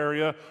from that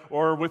area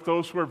or with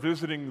those who are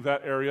visiting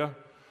that area.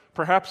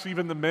 Perhaps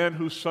even the man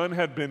whose son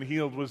had been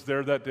healed was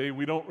there that day.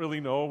 We don't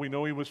really know. We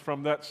know he was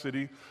from that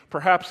city.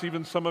 Perhaps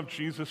even some of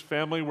Jesus'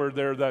 family were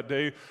there that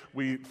day.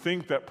 We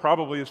think that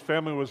probably his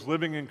family was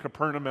living in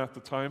Capernaum at the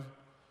time.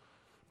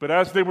 But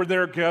as they were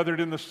there gathered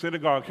in the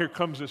synagogue, here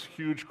comes this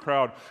huge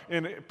crowd.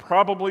 And it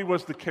probably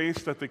was the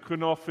case that they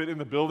couldn't all fit in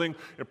the building.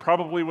 It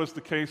probably was the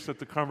case that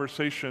the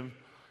conversation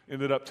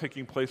ended up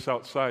taking place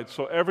outside.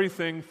 So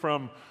everything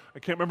from, I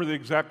can't remember the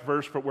exact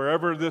verse, but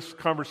wherever this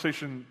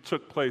conversation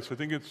took place, I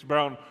think it's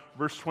around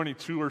verse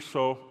 22 or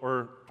so,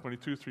 or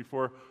 22, 3,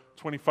 4,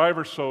 25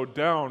 or so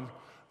down,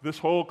 this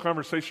whole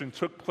conversation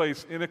took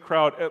place in a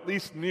crowd, at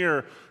least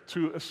near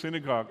to a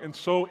synagogue. And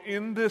so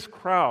in this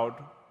crowd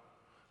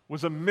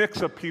was a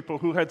mix of people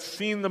who had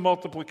seen the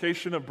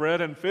multiplication of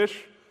bread and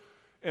fish,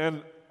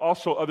 and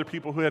also other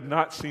people who had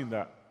not seen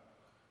that.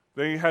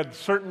 They had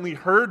certainly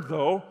heard,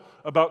 though,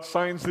 about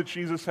signs that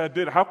Jesus had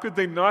did. How could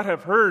they not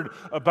have heard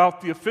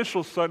about the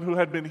official son who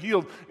had been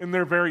healed in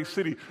their very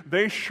city?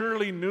 They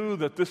surely knew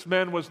that this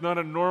man was not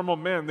a normal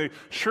man. They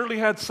surely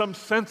had some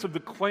sense of the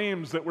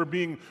claims that were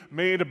being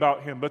made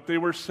about him, but they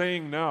were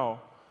saying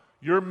now,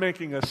 you're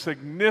making a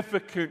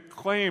significant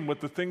claim with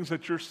the things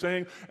that you're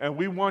saying, and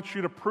we want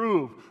you to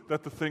prove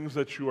that the things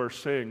that you are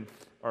saying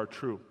are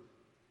true.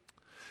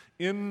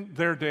 In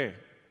their day,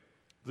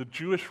 the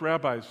Jewish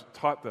rabbis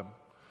taught them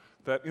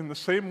that in the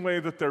same way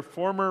that their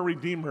former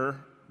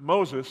Redeemer,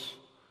 Moses,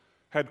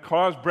 had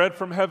caused bread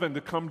from heaven to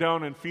come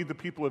down and feed the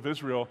people of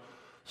Israel,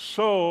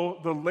 so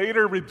the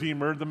later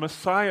Redeemer, the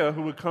Messiah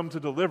who would come to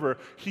deliver,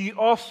 he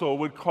also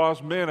would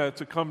cause manna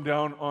to come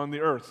down on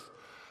the earth.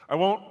 I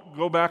won't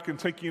go back and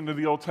take you into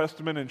the Old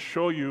Testament and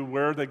show you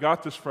where they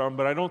got this from,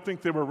 but I don't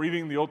think they were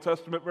reading the Old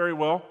Testament very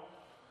well.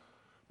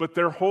 But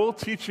their whole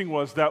teaching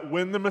was that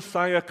when the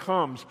Messiah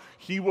comes,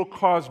 he will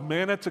cause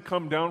manna to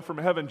come down from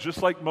heaven,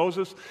 just like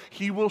Moses.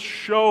 He will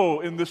show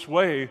in this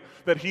way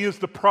that he is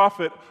the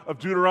prophet of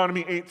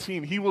Deuteronomy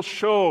 18. He will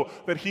show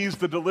that he's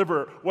the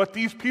deliverer. What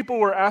these people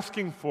were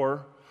asking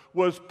for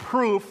was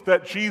proof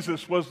that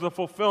Jesus was the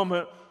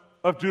fulfillment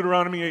of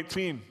Deuteronomy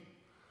 18.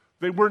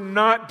 They were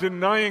not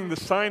denying the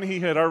sign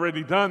he had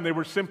already done. They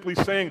were simply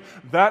saying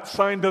that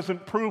sign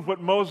doesn't prove what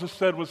Moses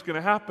said was going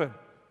to happen.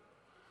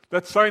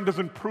 That sign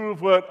doesn't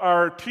prove what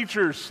our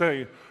teachers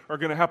say are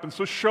going to happen.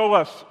 So show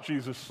us,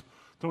 Jesus.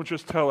 Don't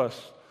just tell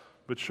us,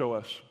 but show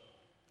us.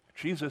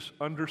 Jesus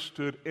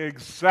understood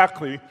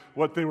exactly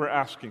what they were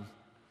asking.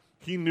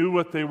 He knew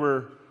what they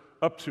were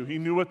up to. He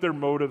knew what their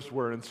motives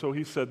were. And so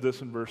he said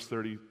this in verse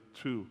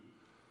 32.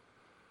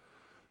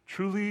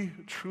 Truly,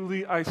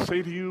 truly, I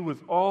say to you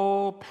with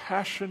all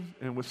passion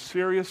and with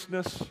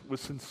seriousness, with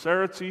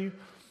sincerity,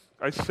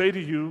 I say to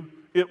you,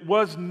 it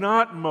was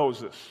not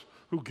Moses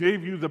who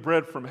gave you the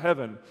bread from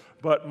heaven,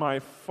 but my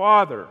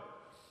Father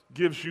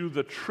gives you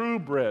the true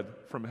bread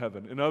from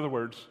heaven. In other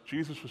words,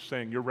 Jesus was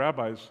saying, your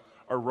rabbis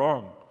are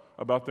wrong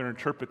about their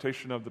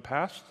interpretation of the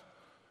past,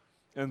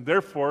 and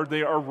therefore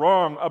they are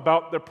wrong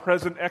about their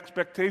present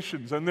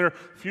expectations and their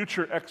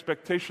future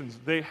expectations.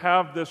 They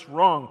have this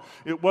wrong.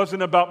 It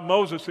wasn't about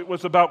Moses, it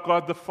was about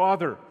God the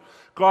Father.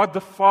 God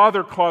the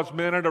Father caused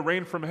manna to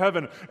rain from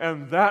heaven,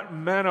 and that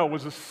manna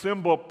was a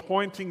symbol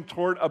pointing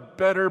toward a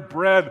better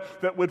bread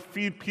that would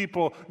feed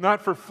people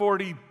not for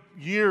 40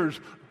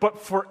 years, but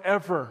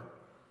forever.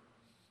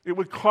 It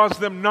would cause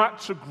them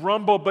not to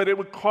grumble, but it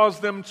would cause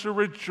them to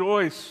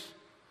rejoice.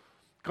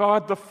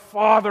 God the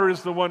Father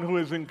is the one who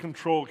is in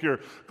control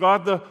here.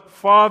 God the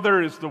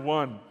Father is the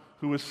one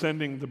who is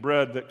sending the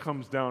bread that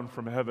comes down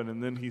from heaven.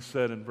 And then he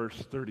said in verse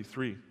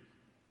 33,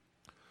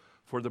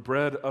 for the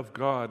bread of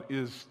God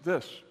is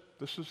this.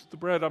 This is the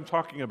bread I'm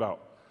talking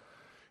about.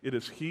 It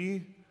is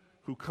he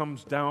who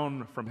comes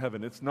down from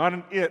heaven. It's not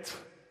an it,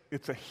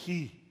 it's a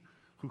he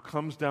who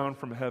comes down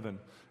from heaven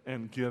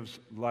and gives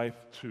life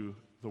to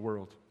the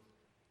world.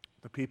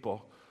 The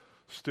people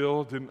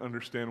still didn't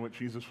understand what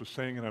Jesus was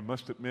saying, and I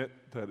must admit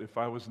that if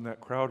I was in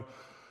that crowd,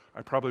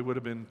 I probably would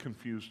have been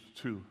confused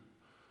too.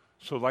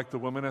 So like the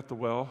woman at the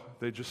well,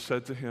 they just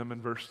said to him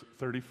in verse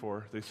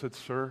 34, they said,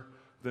 Sir,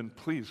 then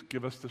please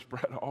give us this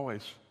bread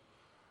always.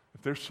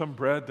 If there's some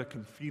bread that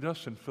can feed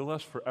us and fill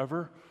us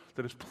forever,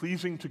 that is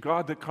pleasing to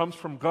God, that comes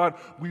from God,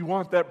 we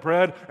want that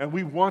bread, and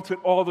we want it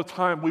all the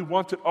time. We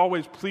want it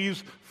always.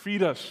 Please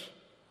feed us.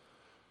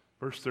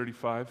 Verse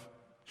 35,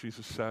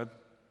 Jesus said,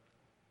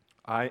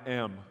 I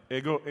am,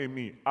 ego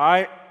eimi,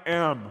 I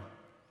am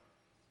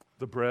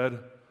the bread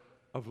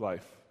of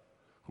life.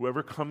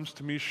 Whoever comes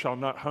to me shall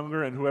not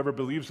hunger, and whoever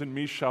believes in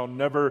me shall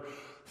never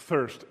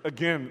thirst.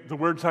 Again, the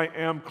words I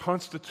am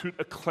constitute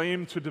a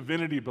claim to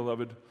divinity,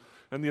 beloved.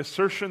 And the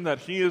assertion that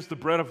he is the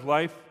bread of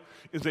life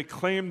is a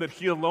claim that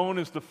he alone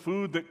is the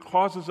food that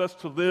causes us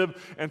to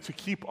live and to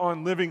keep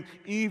on living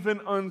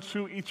even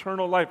unto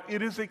eternal life.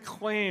 It is a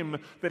claim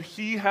that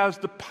he has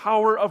the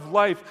power of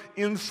life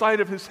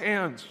inside of his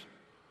hands.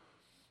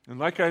 And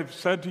like I've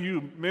said to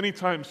you many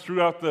times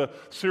throughout the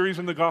series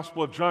in the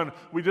Gospel of John,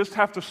 we just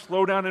have to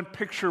slow down and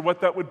picture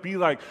what that would be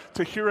like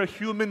to hear a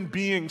human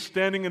being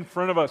standing in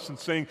front of us and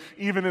saying,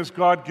 even as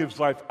God gives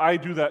life, I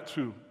do that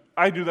too.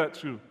 I do that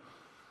too.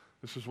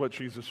 This is what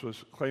Jesus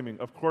was claiming.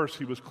 Of course,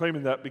 he was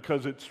claiming that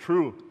because it's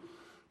true.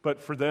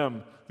 But for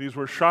them, these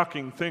were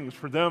shocking things.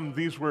 For them,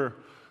 these were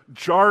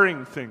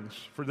jarring things.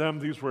 For them,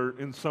 these were,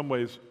 in some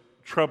ways,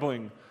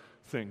 troubling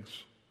things.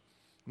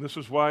 And this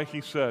is why he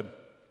said,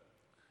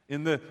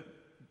 in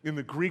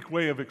the Greek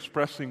way of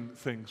expressing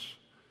things,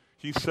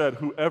 he said,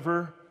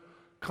 whoever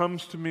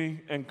comes to me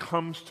and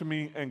comes to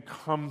me and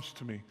comes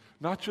to me.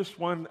 Not just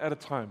one at a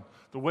time.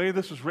 The way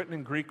this is written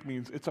in Greek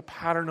means it's a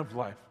pattern of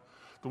life.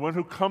 The one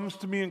who comes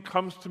to me and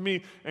comes to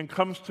me and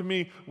comes to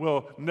me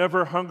will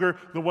never hunger.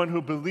 The one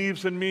who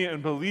believes in me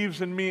and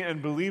believes in me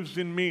and believes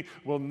in me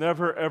will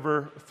never,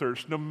 ever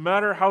thirst. No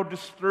matter how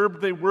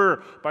disturbed they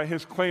were by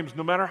his claims,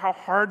 no matter how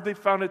hard they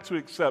found it to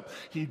accept,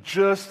 he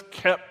just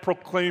kept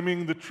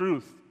proclaiming the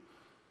truth.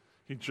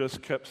 He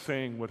just kept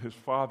saying what his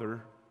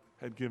Father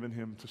had given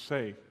him to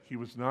say. He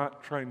was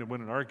not trying to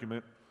win an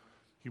argument.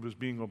 He was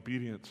being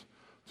obedient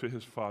to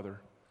his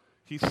Father.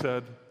 He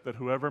said that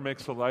whoever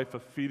makes a life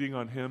of feeding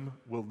on him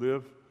will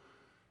live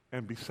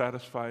and be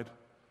satisfied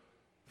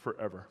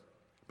forever.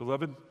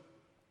 Beloved,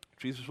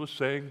 Jesus was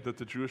saying that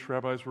the Jewish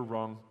rabbis were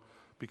wrong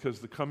because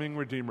the coming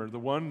Redeemer, the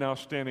one now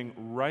standing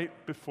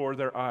right before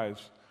their eyes,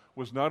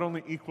 was not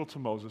only equal to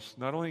Moses,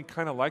 not only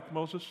kind of like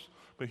Moses,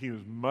 but he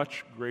was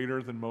much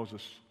greater than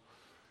Moses.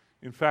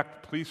 In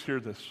fact, please hear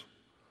this.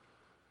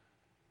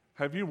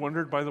 Have you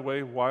wondered, by the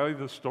way, why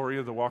the story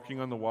of the walking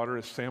on the water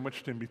is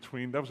sandwiched in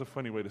between? That was a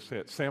funny way to say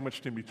it.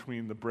 Sandwiched in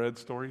between the bread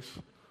stories.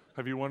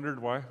 Have you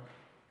wondered why?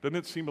 Doesn't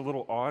it seem a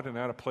little odd and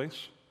out of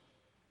place?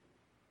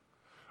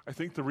 I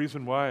think the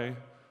reason why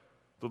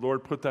the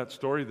Lord put that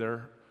story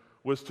there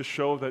was to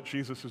show that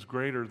Jesus is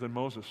greater than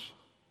Moses.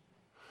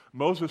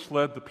 Moses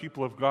led the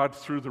people of God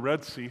through the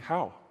Red Sea.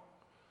 How?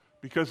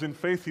 Because in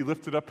faith he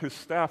lifted up his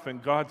staff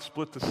and God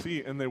split the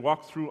sea and they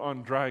walked through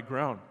on dry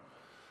ground.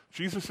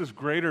 Jesus is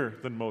greater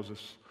than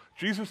Moses.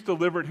 Jesus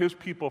delivered his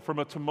people from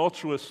a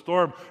tumultuous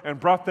storm and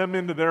brought them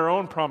into their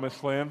own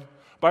promised land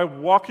by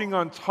walking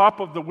on top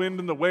of the wind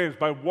and the waves,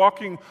 by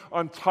walking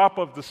on top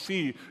of the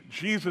sea.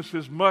 Jesus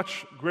is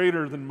much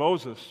greater than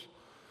Moses.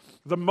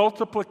 The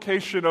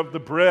multiplication of the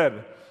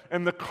bread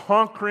and the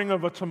conquering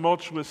of a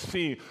tumultuous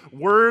sea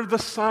were the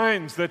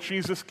signs that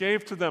Jesus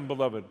gave to them,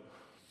 beloved.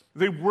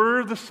 They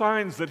were the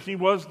signs that he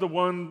was the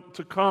one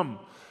to come.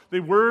 They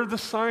were the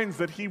signs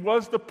that he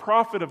was the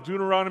prophet of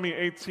Deuteronomy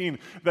 18,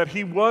 that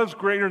he was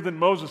greater than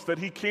Moses, that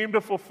he came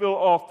to fulfill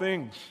all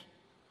things.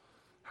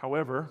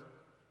 However,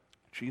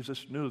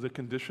 Jesus knew the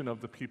condition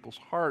of the people's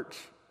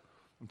hearts,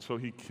 and so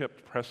he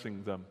kept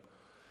pressing them.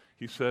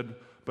 He said,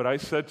 "But I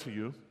said to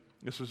you,"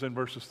 this is in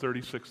verses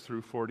 36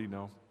 through 40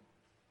 now,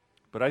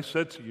 "But I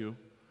said to you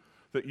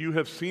that you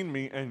have seen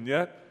me, and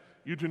yet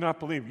you do not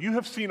believe. You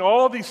have seen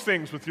all these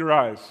things with your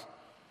eyes.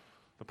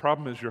 The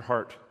problem is your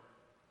heart.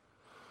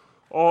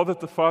 All that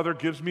the Father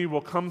gives me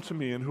will come to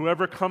me, and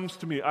whoever comes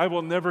to me I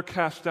will never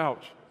cast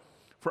out.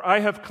 For I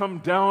have come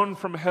down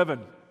from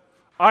heaven.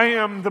 I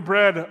am the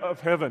bread of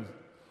heaven.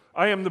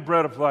 I am the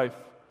bread of life.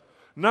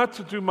 Not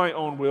to do my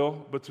own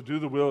will, but to do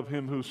the will of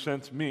him who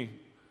sent me.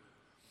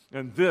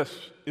 And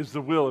this is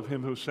the will of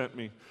him who sent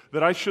me,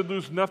 that I should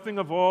lose nothing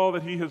of all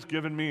that he has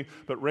given me,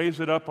 but raise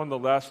it up on the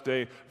last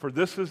day. For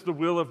this is the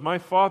will of my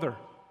Father,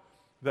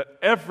 that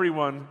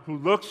everyone who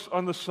looks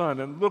on the Son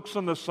and looks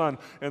on the Son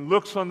and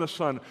looks on the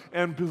Son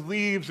and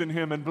believes in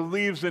him and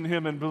believes in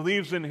him and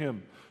believes in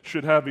him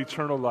should have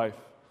eternal life.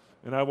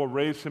 And I will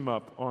raise him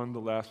up on the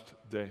last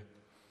day."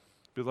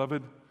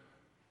 Beloved,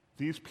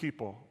 these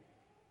people,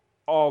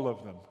 all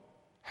of them,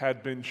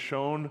 had been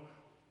shown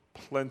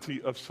plenty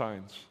of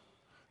signs.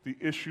 The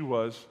issue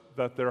was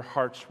that their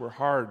hearts were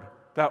hard.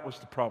 That was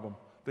the problem.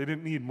 They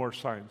didn't need more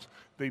signs.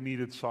 They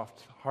needed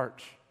soft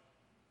hearts.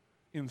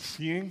 In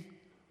seeing,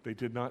 they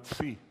did not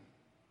see.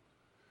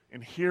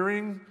 In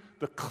hearing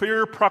the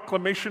clear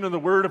proclamation of the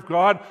Word of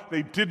God,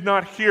 they did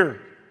not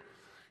hear.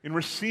 In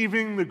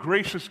receiving the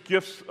gracious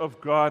gifts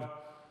of God,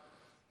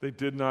 they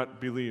did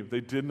not believe.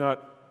 They did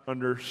not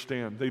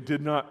understand. They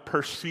did not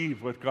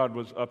perceive what God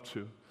was up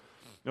to.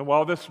 And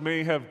while this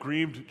may have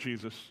grieved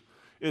Jesus,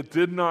 it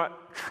did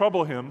not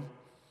trouble him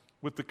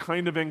with the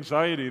kind of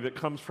anxiety that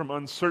comes from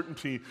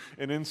uncertainty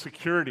and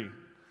insecurity.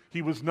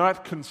 He was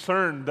not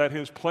concerned that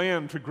his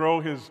plan to grow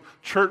his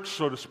church,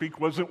 so to speak,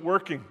 wasn't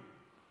working.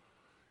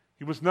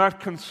 He was not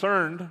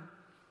concerned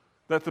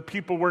that the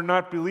people were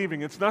not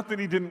believing. It's not that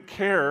he didn't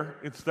care,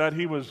 it's that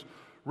he was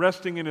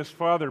resting in his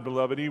Father,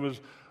 beloved. He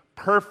was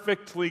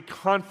perfectly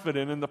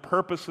confident in the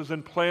purposes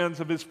and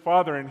plans of his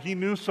Father, and he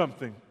knew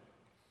something.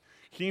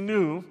 He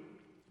knew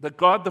that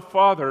God the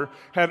Father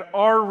had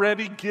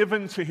already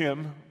given to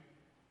him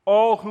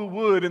all who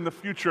would in the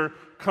future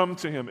come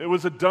to him. It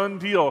was a done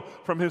deal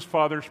from his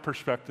Father's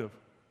perspective.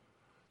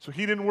 So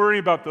he didn't worry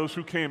about those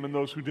who came and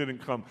those who didn't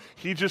come.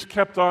 He just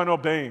kept on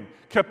obeying,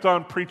 kept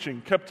on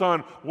preaching, kept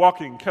on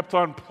walking, kept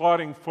on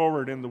plodding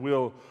forward in the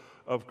will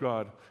of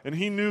God. And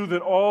he knew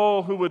that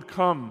all who would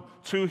come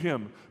to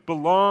him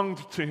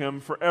belonged to him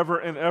forever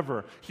and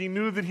ever. He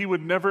knew that he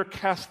would never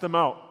cast them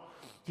out.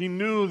 He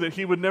knew that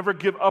he would never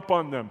give up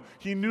on them.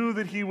 He knew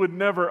that he would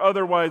never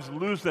otherwise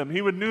lose them.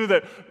 He knew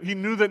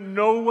that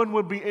no one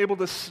would be able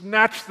to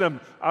snatch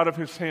them out of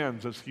his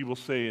hands, as he will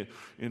say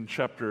in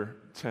chapter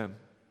 10.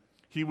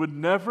 He would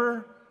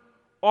never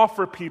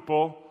offer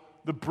people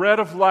the bread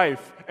of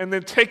life and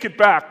then take it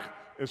back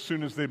as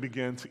soon as they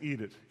began to eat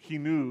it. He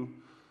knew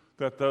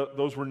that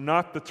those were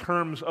not the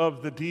terms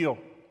of the deal.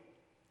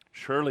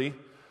 Surely,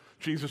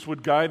 Jesus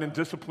would guide and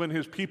discipline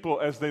his people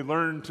as they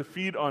learned to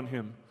feed on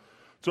him.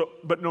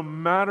 But no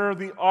matter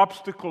the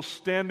obstacles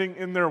standing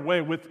in their way,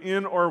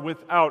 within or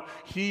without,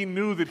 he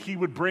knew that he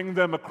would bring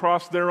them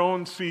across their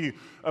own Sea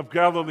of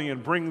Galilee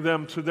and bring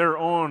them to their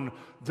own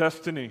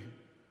destiny.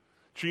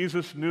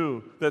 Jesus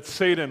knew that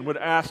Satan would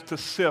ask to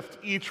sift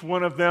each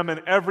one of them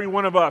and every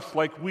one of us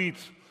like wheat.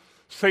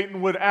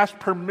 Satan would ask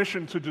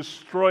permission to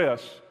destroy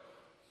us.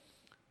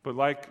 But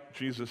like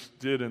Jesus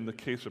did in the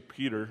case of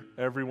Peter,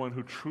 everyone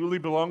who truly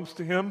belongs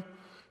to him,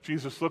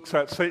 Jesus looks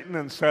at Satan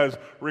and says,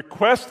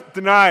 "Request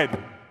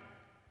denied."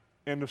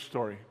 End of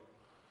story.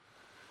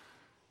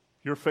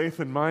 Your faith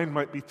and mine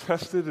might be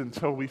tested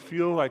until we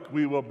feel like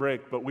we will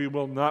break, but we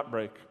will not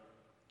break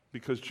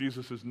because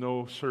Jesus is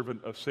no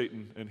servant of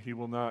Satan and he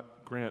will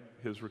not grant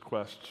his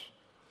requests.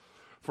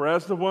 For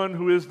as the one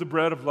who is the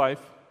bread of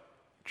life,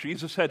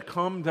 Jesus had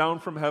come down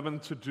from heaven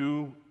to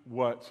do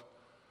what?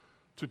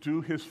 To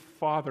do his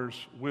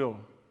Father's will.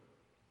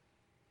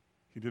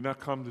 He did not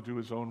come to do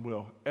his own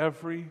will.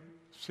 Every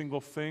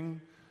single thing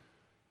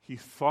he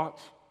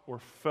thought or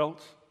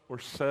felt or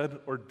said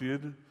or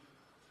did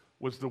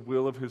was the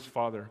will of his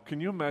Father. Can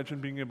you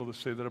imagine being able to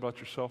say that about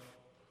yourself?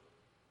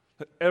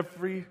 That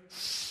every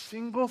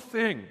single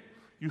thing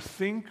you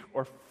think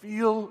or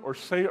feel or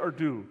say or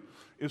do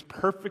is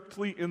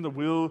perfectly in the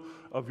will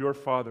of your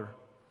Father.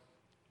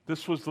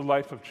 This was the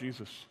life of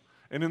Jesus.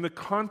 And in the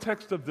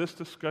context of this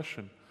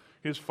discussion,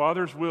 his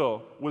Father's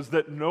will was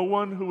that no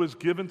one who was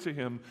given to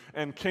him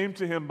and came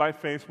to him by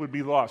faith would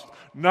be lost.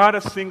 Not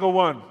a single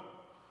one.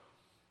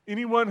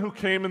 Anyone who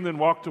came and then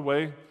walked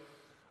away,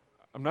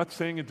 I'm not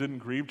saying it didn't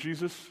grieve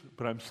Jesus,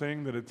 but I'm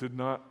saying that it did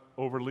not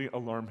overly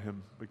alarm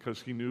him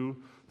because he knew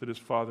that his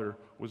Father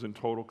was in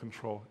total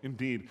control.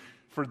 Indeed,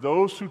 for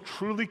those who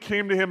truly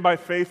came to him by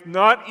faith,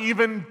 not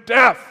even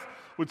death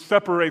would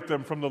separate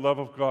them from the love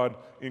of God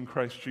in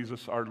Christ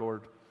Jesus our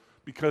Lord.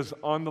 Because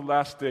on the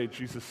last day,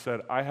 Jesus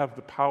said, I have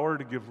the power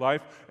to give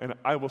life, and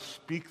I will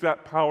speak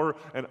that power,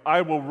 and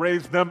I will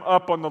raise them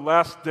up on the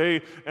last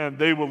day, and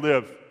they will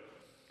live.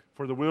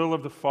 For the will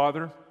of the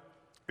Father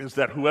is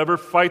that whoever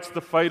fights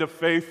the fight of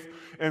faith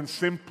and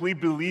simply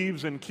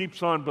believes and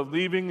keeps on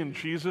believing in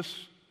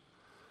Jesus,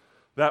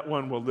 that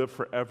one will live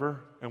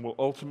forever and will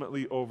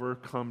ultimately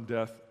overcome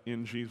death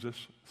in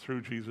Jesus,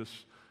 through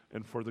Jesus,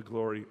 and for the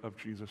glory of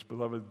Jesus.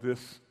 Beloved,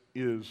 this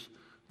is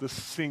the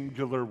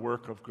singular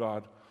work of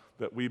God,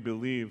 that we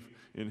believe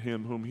in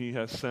him whom he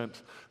has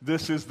sent.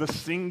 This is the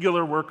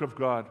singular work of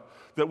God,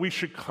 that we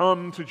should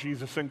come to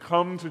Jesus and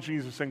come to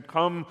Jesus and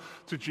come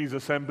to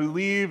Jesus and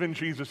believe in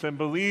Jesus and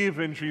believe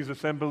in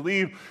Jesus and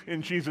believe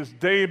in Jesus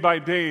day by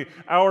day,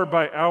 hour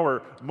by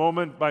hour,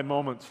 moment by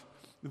moment.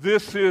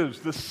 This is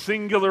the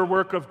singular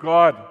work of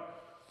God,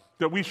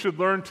 that we should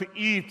learn to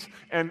eat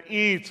and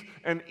eat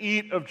and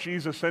eat of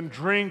Jesus and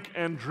drink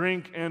and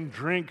drink and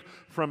drink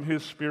from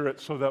his Spirit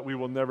so that we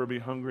will never be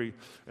hungry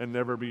and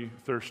never be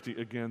thirsty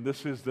again.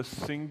 This is the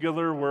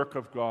singular work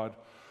of God,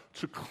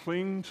 to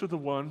cling to the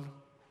one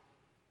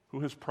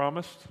who has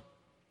promised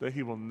that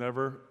he will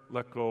never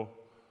let go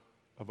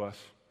of us.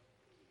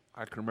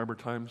 I can remember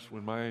times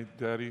when my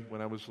daddy,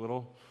 when I was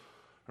little,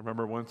 I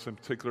remember once in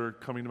particular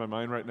coming to my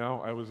mind right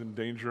now, I was in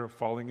danger of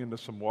falling into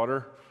some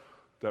water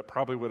that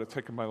probably would have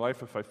taken my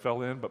life if I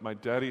fell in, but my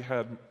daddy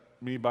had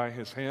me by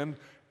his hand,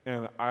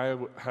 and I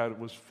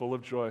was full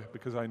of joy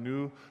because I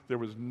knew there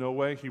was no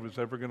way he was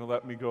ever going to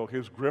let me go.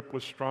 His grip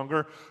was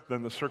stronger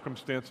than the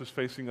circumstances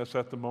facing us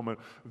at the moment.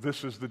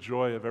 This is the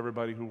joy of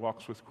everybody who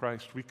walks with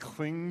Christ. We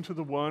cling to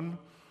the one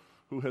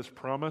who has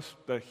promised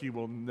that he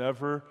will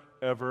never,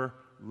 ever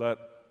let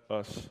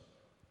us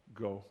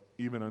go,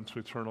 even unto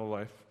eternal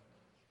life.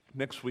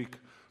 Next week,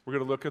 we're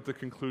going to look at the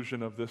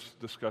conclusion of this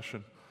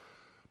discussion.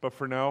 But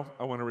for now,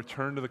 I want to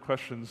return to the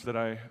questions that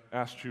I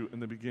asked you in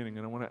the beginning.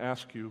 And I want to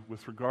ask you,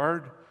 with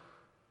regard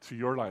to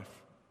your life,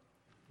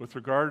 with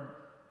regard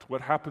to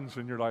what happens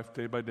in your life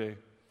day by day,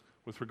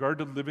 with regard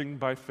to living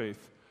by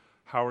faith,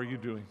 how are you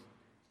doing?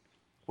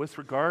 With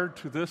regard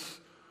to this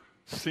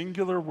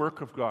singular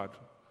work of God,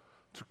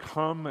 to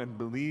come and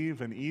believe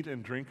and eat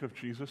and drink of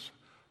Jesus,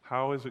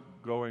 how is it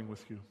going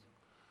with you?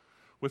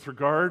 With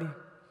regard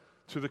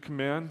to the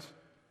command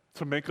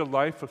to make a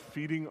life of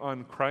feeding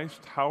on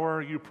Christ, how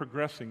are you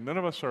progressing? None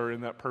of us are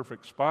in that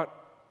perfect spot.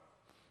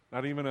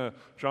 Not even a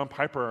John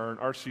Piper or an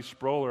R.C.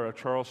 Sproul or a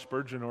Charles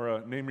Spurgeon or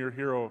a Name Your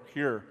Hero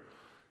here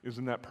is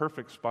in that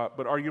perfect spot.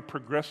 But are you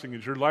progressing?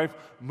 Is your life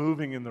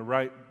moving in the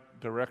right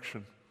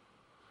direction?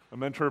 A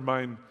mentor of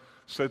mine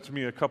said to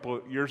me a couple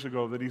of years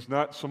ago that he's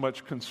not so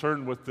much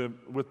concerned with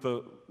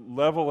the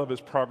level of his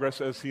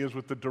progress as he is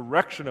with the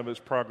direction of his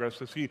progress.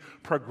 Is he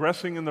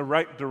progressing in the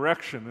right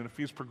direction? And if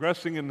he's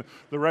progressing in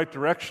the right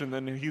direction,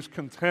 then he's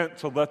content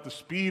to let the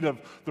speed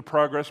of the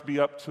progress be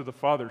up to the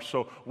Father.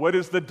 So what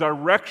is the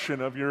direction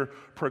of your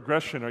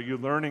progression? Are you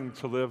learning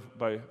to live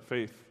by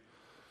faith?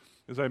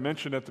 As I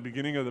mentioned at the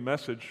beginning of the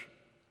message,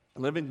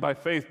 living by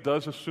faith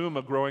does assume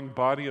a growing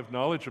body of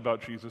knowledge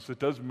about Jesus. It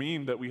does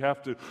mean that we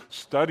have to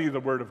study the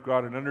Word of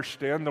God and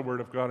understand the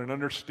Word of God and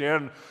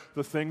understand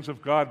the things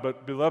of God.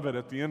 But beloved,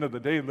 at the end of the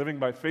day, living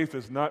by faith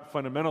is not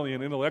fundamentally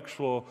an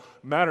intellectual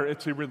matter.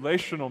 It's a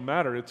relational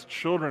matter. It's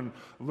children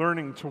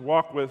learning to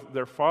walk with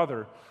their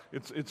Father.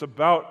 It's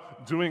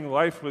about doing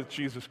life with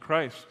Jesus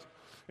Christ.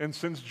 And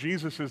since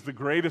Jesus is the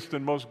greatest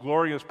and most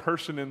glorious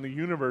person in the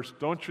universe,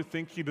 don't you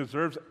think he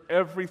deserves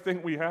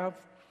everything we have?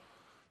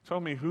 Tell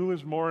me, who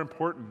is more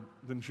important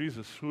than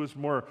Jesus? Who is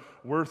more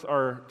worth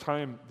our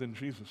time than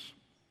Jesus?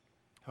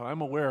 Now,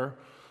 I'm aware,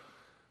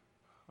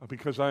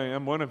 because I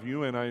am one of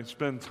you and I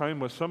spend time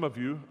with some of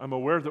you, I'm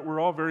aware that we're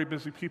all very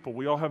busy people.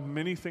 We all have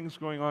many things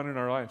going on in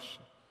our lives.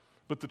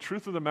 But the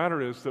truth of the matter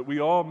is that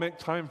we all make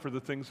time for the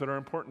things that are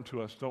important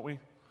to us, don't we?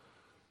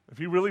 If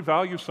you really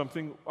value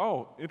something,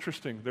 oh,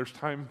 interesting, there's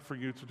time for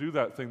you to do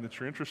that thing that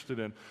you're interested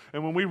in.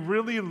 And when we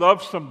really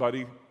love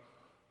somebody,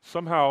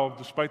 somehow,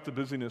 despite the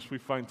busyness, we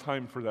find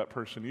time for that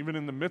person, even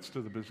in the midst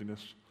of the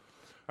busyness.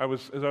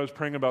 As I was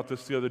praying about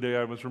this the other day,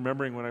 I was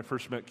remembering when I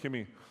first met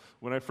Kimmy.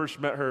 When I first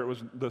met her, it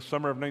was the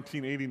summer of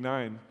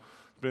 1989.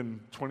 It's been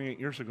 28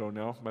 years ago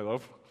now, my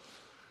love.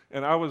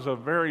 And I was a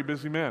very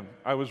busy man.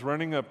 I was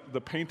running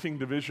the painting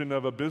division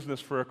of a business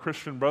for a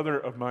Christian brother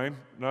of mine,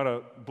 not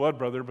a blood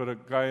brother, but a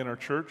guy in our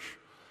church.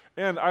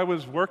 And I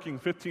was working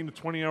 15 to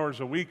 20 hours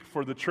a week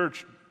for the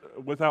church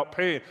without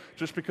pay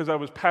just because I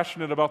was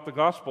passionate about the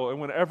gospel.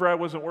 And whenever I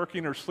wasn't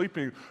working or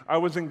sleeping, I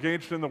was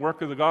engaged in the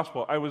work of the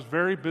gospel. I was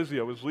very busy.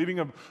 I was leading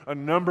a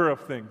number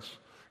of things.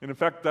 And in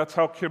fact, that's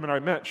how Kim and I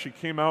met. She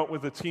came out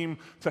with a team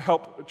to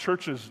help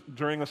churches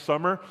during a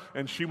summer,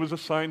 and she was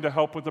assigned to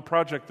help with the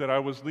project that I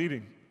was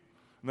leading.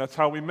 And that's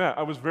how we met.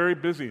 I was very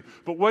busy.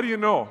 But what do you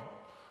know?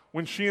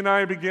 When she and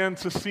I began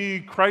to see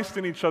Christ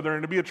in each other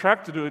and to be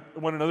attracted to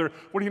one another,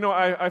 what do you know?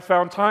 I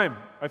found time.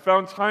 I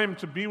found time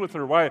to be with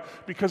her. Why?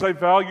 Because I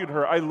valued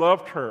her. I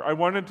loved her. I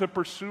wanted to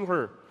pursue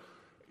her,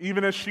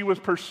 even as she was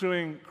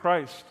pursuing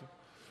Christ.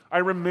 I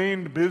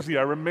remained busy.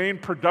 I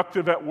remained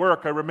productive at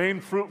work. I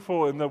remained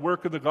fruitful in the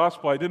work of the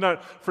gospel. I did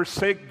not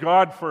forsake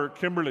God for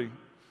Kimberly.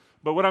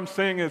 But what I'm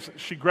saying is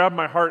she grabbed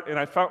my heart, and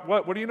I found,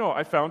 what do you know?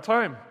 I found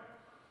time.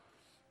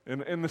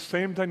 And the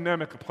same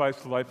dynamic applies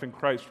to life in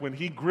Christ. When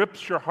He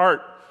grips your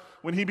heart,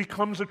 when He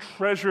becomes a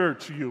treasure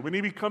to you, when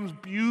He becomes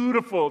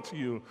beautiful to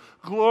you,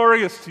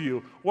 glorious to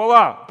you,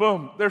 voila,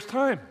 boom, there's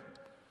time.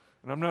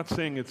 And I'm not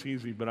saying it's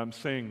easy, but I'm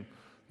saying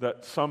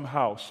that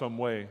somehow, some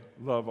way,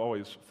 love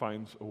always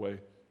finds a way.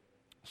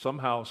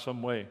 Somehow,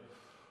 some way,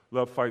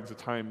 love finds a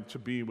time to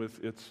be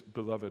with its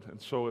beloved. And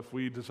so if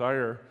we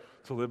desire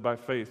to live by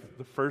faith,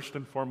 the first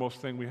and foremost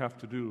thing we have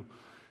to do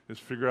is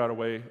figure out a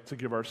way to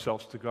give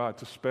ourselves to God,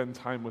 to spend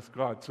time with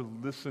God, to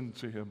listen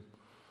to Him,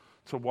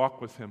 to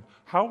walk with Him.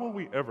 How will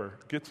we ever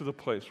get to the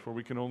place where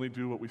we can only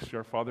do what we see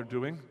our Father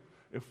doing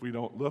if we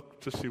don't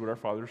look to see what our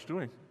Father's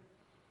doing?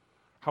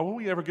 How will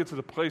we ever get to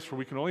the place where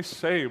we can only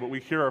say what we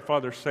hear our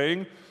Father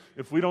saying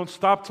if we don't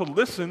stop to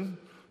listen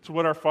to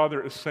what our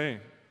Father is saying?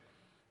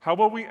 How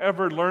will we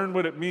ever learn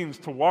what it means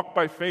to walk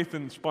by faith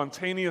in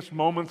spontaneous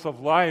moments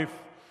of life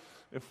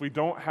if we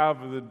don't have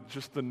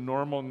just the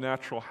normal,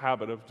 natural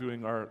habit of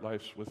doing our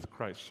lives with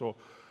Christ? So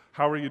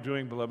how are you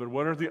doing, beloved?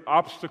 What are the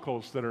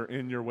obstacles that are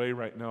in your way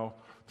right now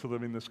to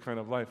living this kind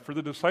of life? For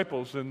the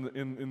disciples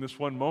in this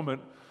one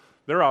moment,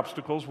 their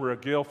obstacles were a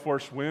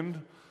gale-force wind,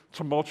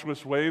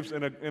 tumultuous waves,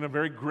 and a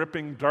very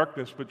gripping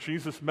darkness. But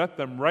Jesus met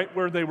them right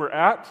where they were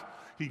at.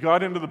 He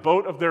got into the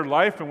boat of their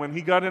life, and when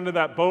He got into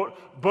that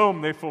boat,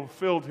 boom, they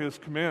fulfilled His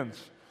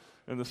commands.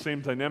 And the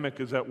same dynamic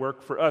is at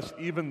work for us,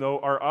 even though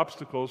our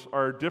obstacles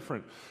are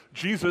different.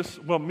 Jesus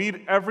will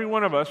meet every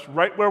one of us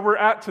right where we're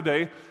at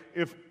today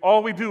if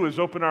all we do is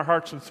open our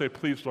hearts and say,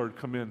 please, Lord,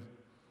 come in.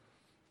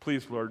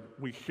 Please, Lord,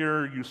 we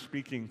hear You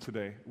speaking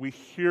today. We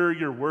hear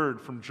Your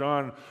word from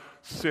John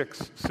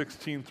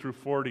 6:16 through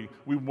 40.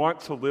 We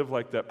want to live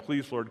like that.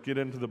 Please, Lord, get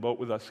into the boat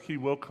with us. He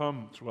will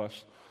come to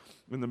us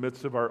in the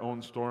midst of our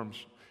own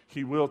storms.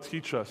 He will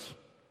teach us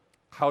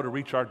how to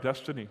reach our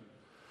destiny.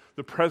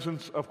 The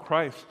presence of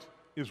Christ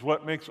is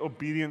what makes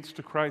obedience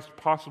to Christ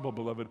possible,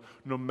 beloved,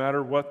 no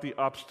matter what the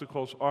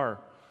obstacles are.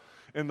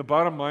 And the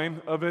bottom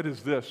line of it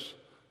is this,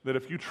 that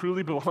if you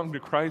truly belong to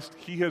Christ,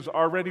 He has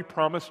already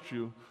promised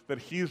you that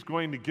He is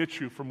going to get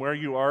you from where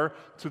you are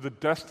to the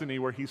destiny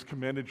where He's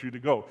commanded you to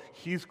go.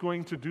 He's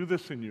going to do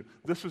this in you.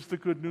 This is the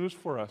good news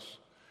for us.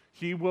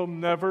 He will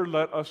never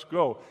let us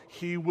go.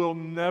 He will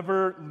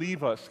never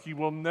leave us. He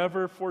will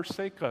never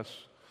forsake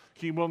us.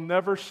 He will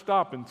never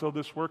stop until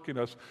this work in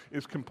us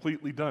is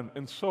completely done.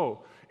 And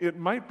so, it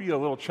might be a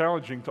little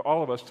challenging to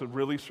all of us to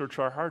really search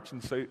our hearts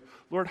and say,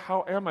 Lord,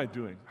 how am I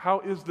doing? How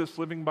is this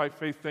living by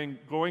faith thing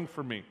going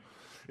for me?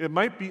 It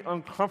might be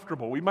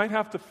uncomfortable. We might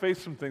have to face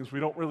some things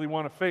we don't really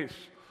want to face.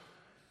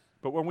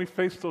 But when we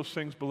face those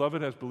things,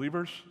 beloved, as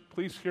believers,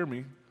 please hear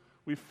me,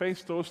 we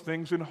face those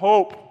things in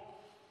hope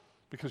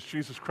because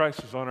Jesus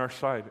Christ is on our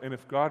side. And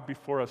if God be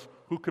for us,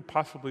 who could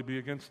possibly be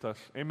against us?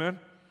 Amen?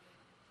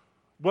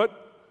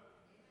 What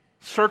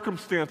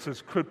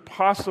circumstances could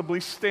possibly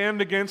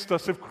stand against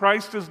us if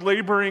Christ is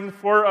laboring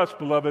for us,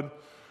 beloved?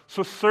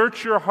 So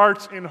search your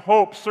hearts in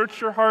hope. Search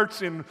your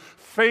hearts in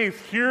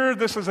faith. Hear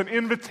this as an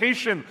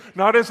invitation,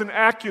 not as an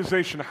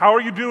accusation. How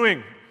are you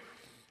doing?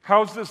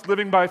 How's this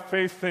living by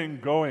faith thing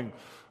going?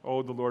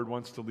 Oh, the Lord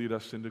wants to lead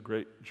us into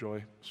great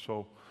joy.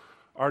 So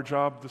our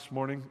job this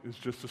morning is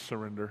just to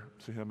surrender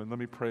to Him. And let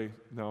me pray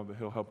now that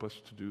He'll help us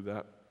to do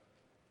that.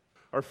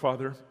 Our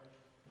Father,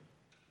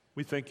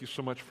 we thank You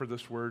so much for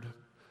this word.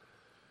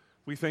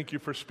 We thank You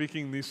for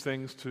speaking these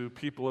things to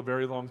people a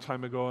very long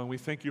time ago, and we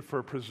thank You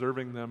for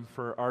preserving them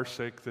for our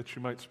sake, that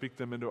You might speak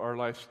them into our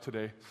lives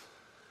today.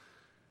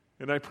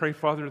 And I pray,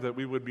 Father, that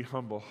we would be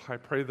humble. I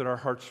pray that our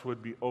hearts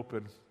would be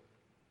open.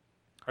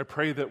 I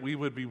pray that we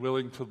would be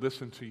willing to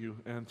listen to You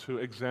and to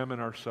examine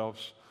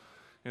ourselves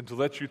and to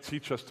let You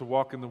teach us to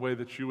walk in the way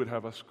that You would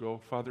have us go.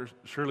 Father,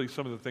 surely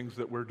some of the things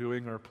that we're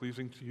doing are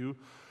pleasing to You,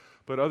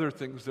 but other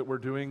things that we're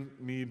doing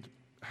need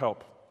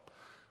help.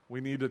 We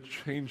need a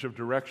change of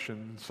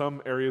direction. In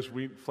some areas,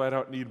 we flat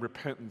out need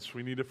repentance.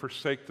 We need to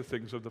forsake the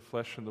things of the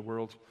flesh and the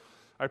world.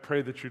 I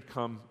pray that You'd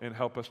come and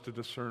help us to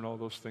discern all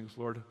those things,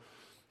 Lord.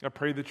 I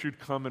pray that You'd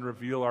come and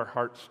reveal our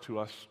hearts to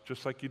us,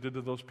 just like You did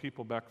to those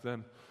people back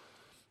then.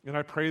 And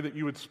I pray that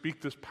you would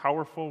speak this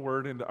powerful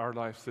word into our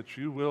lives, that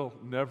you will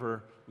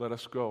never let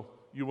us go.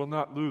 You will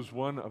not lose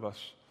one of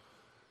us.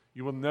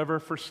 You will never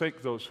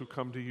forsake those who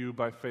come to you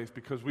by faith,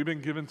 because we've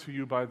been given to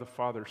you by the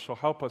Father. So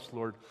help us,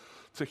 Lord,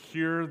 to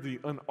hear the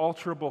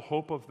unalterable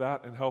hope of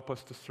that and help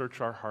us to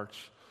search our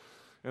hearts.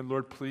 And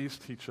Lord, please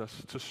teach us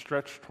to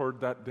stretch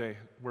toward that day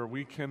where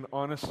we can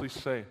honestly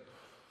say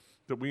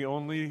that we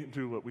only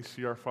do what we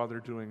see our Father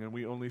doing, and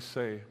we only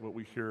say what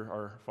we hear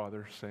our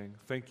Father saying.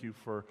 Thank you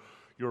for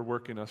your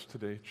work in us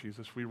today,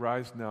 Jesus. We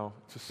rise now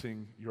to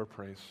sing your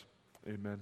praise. Amen.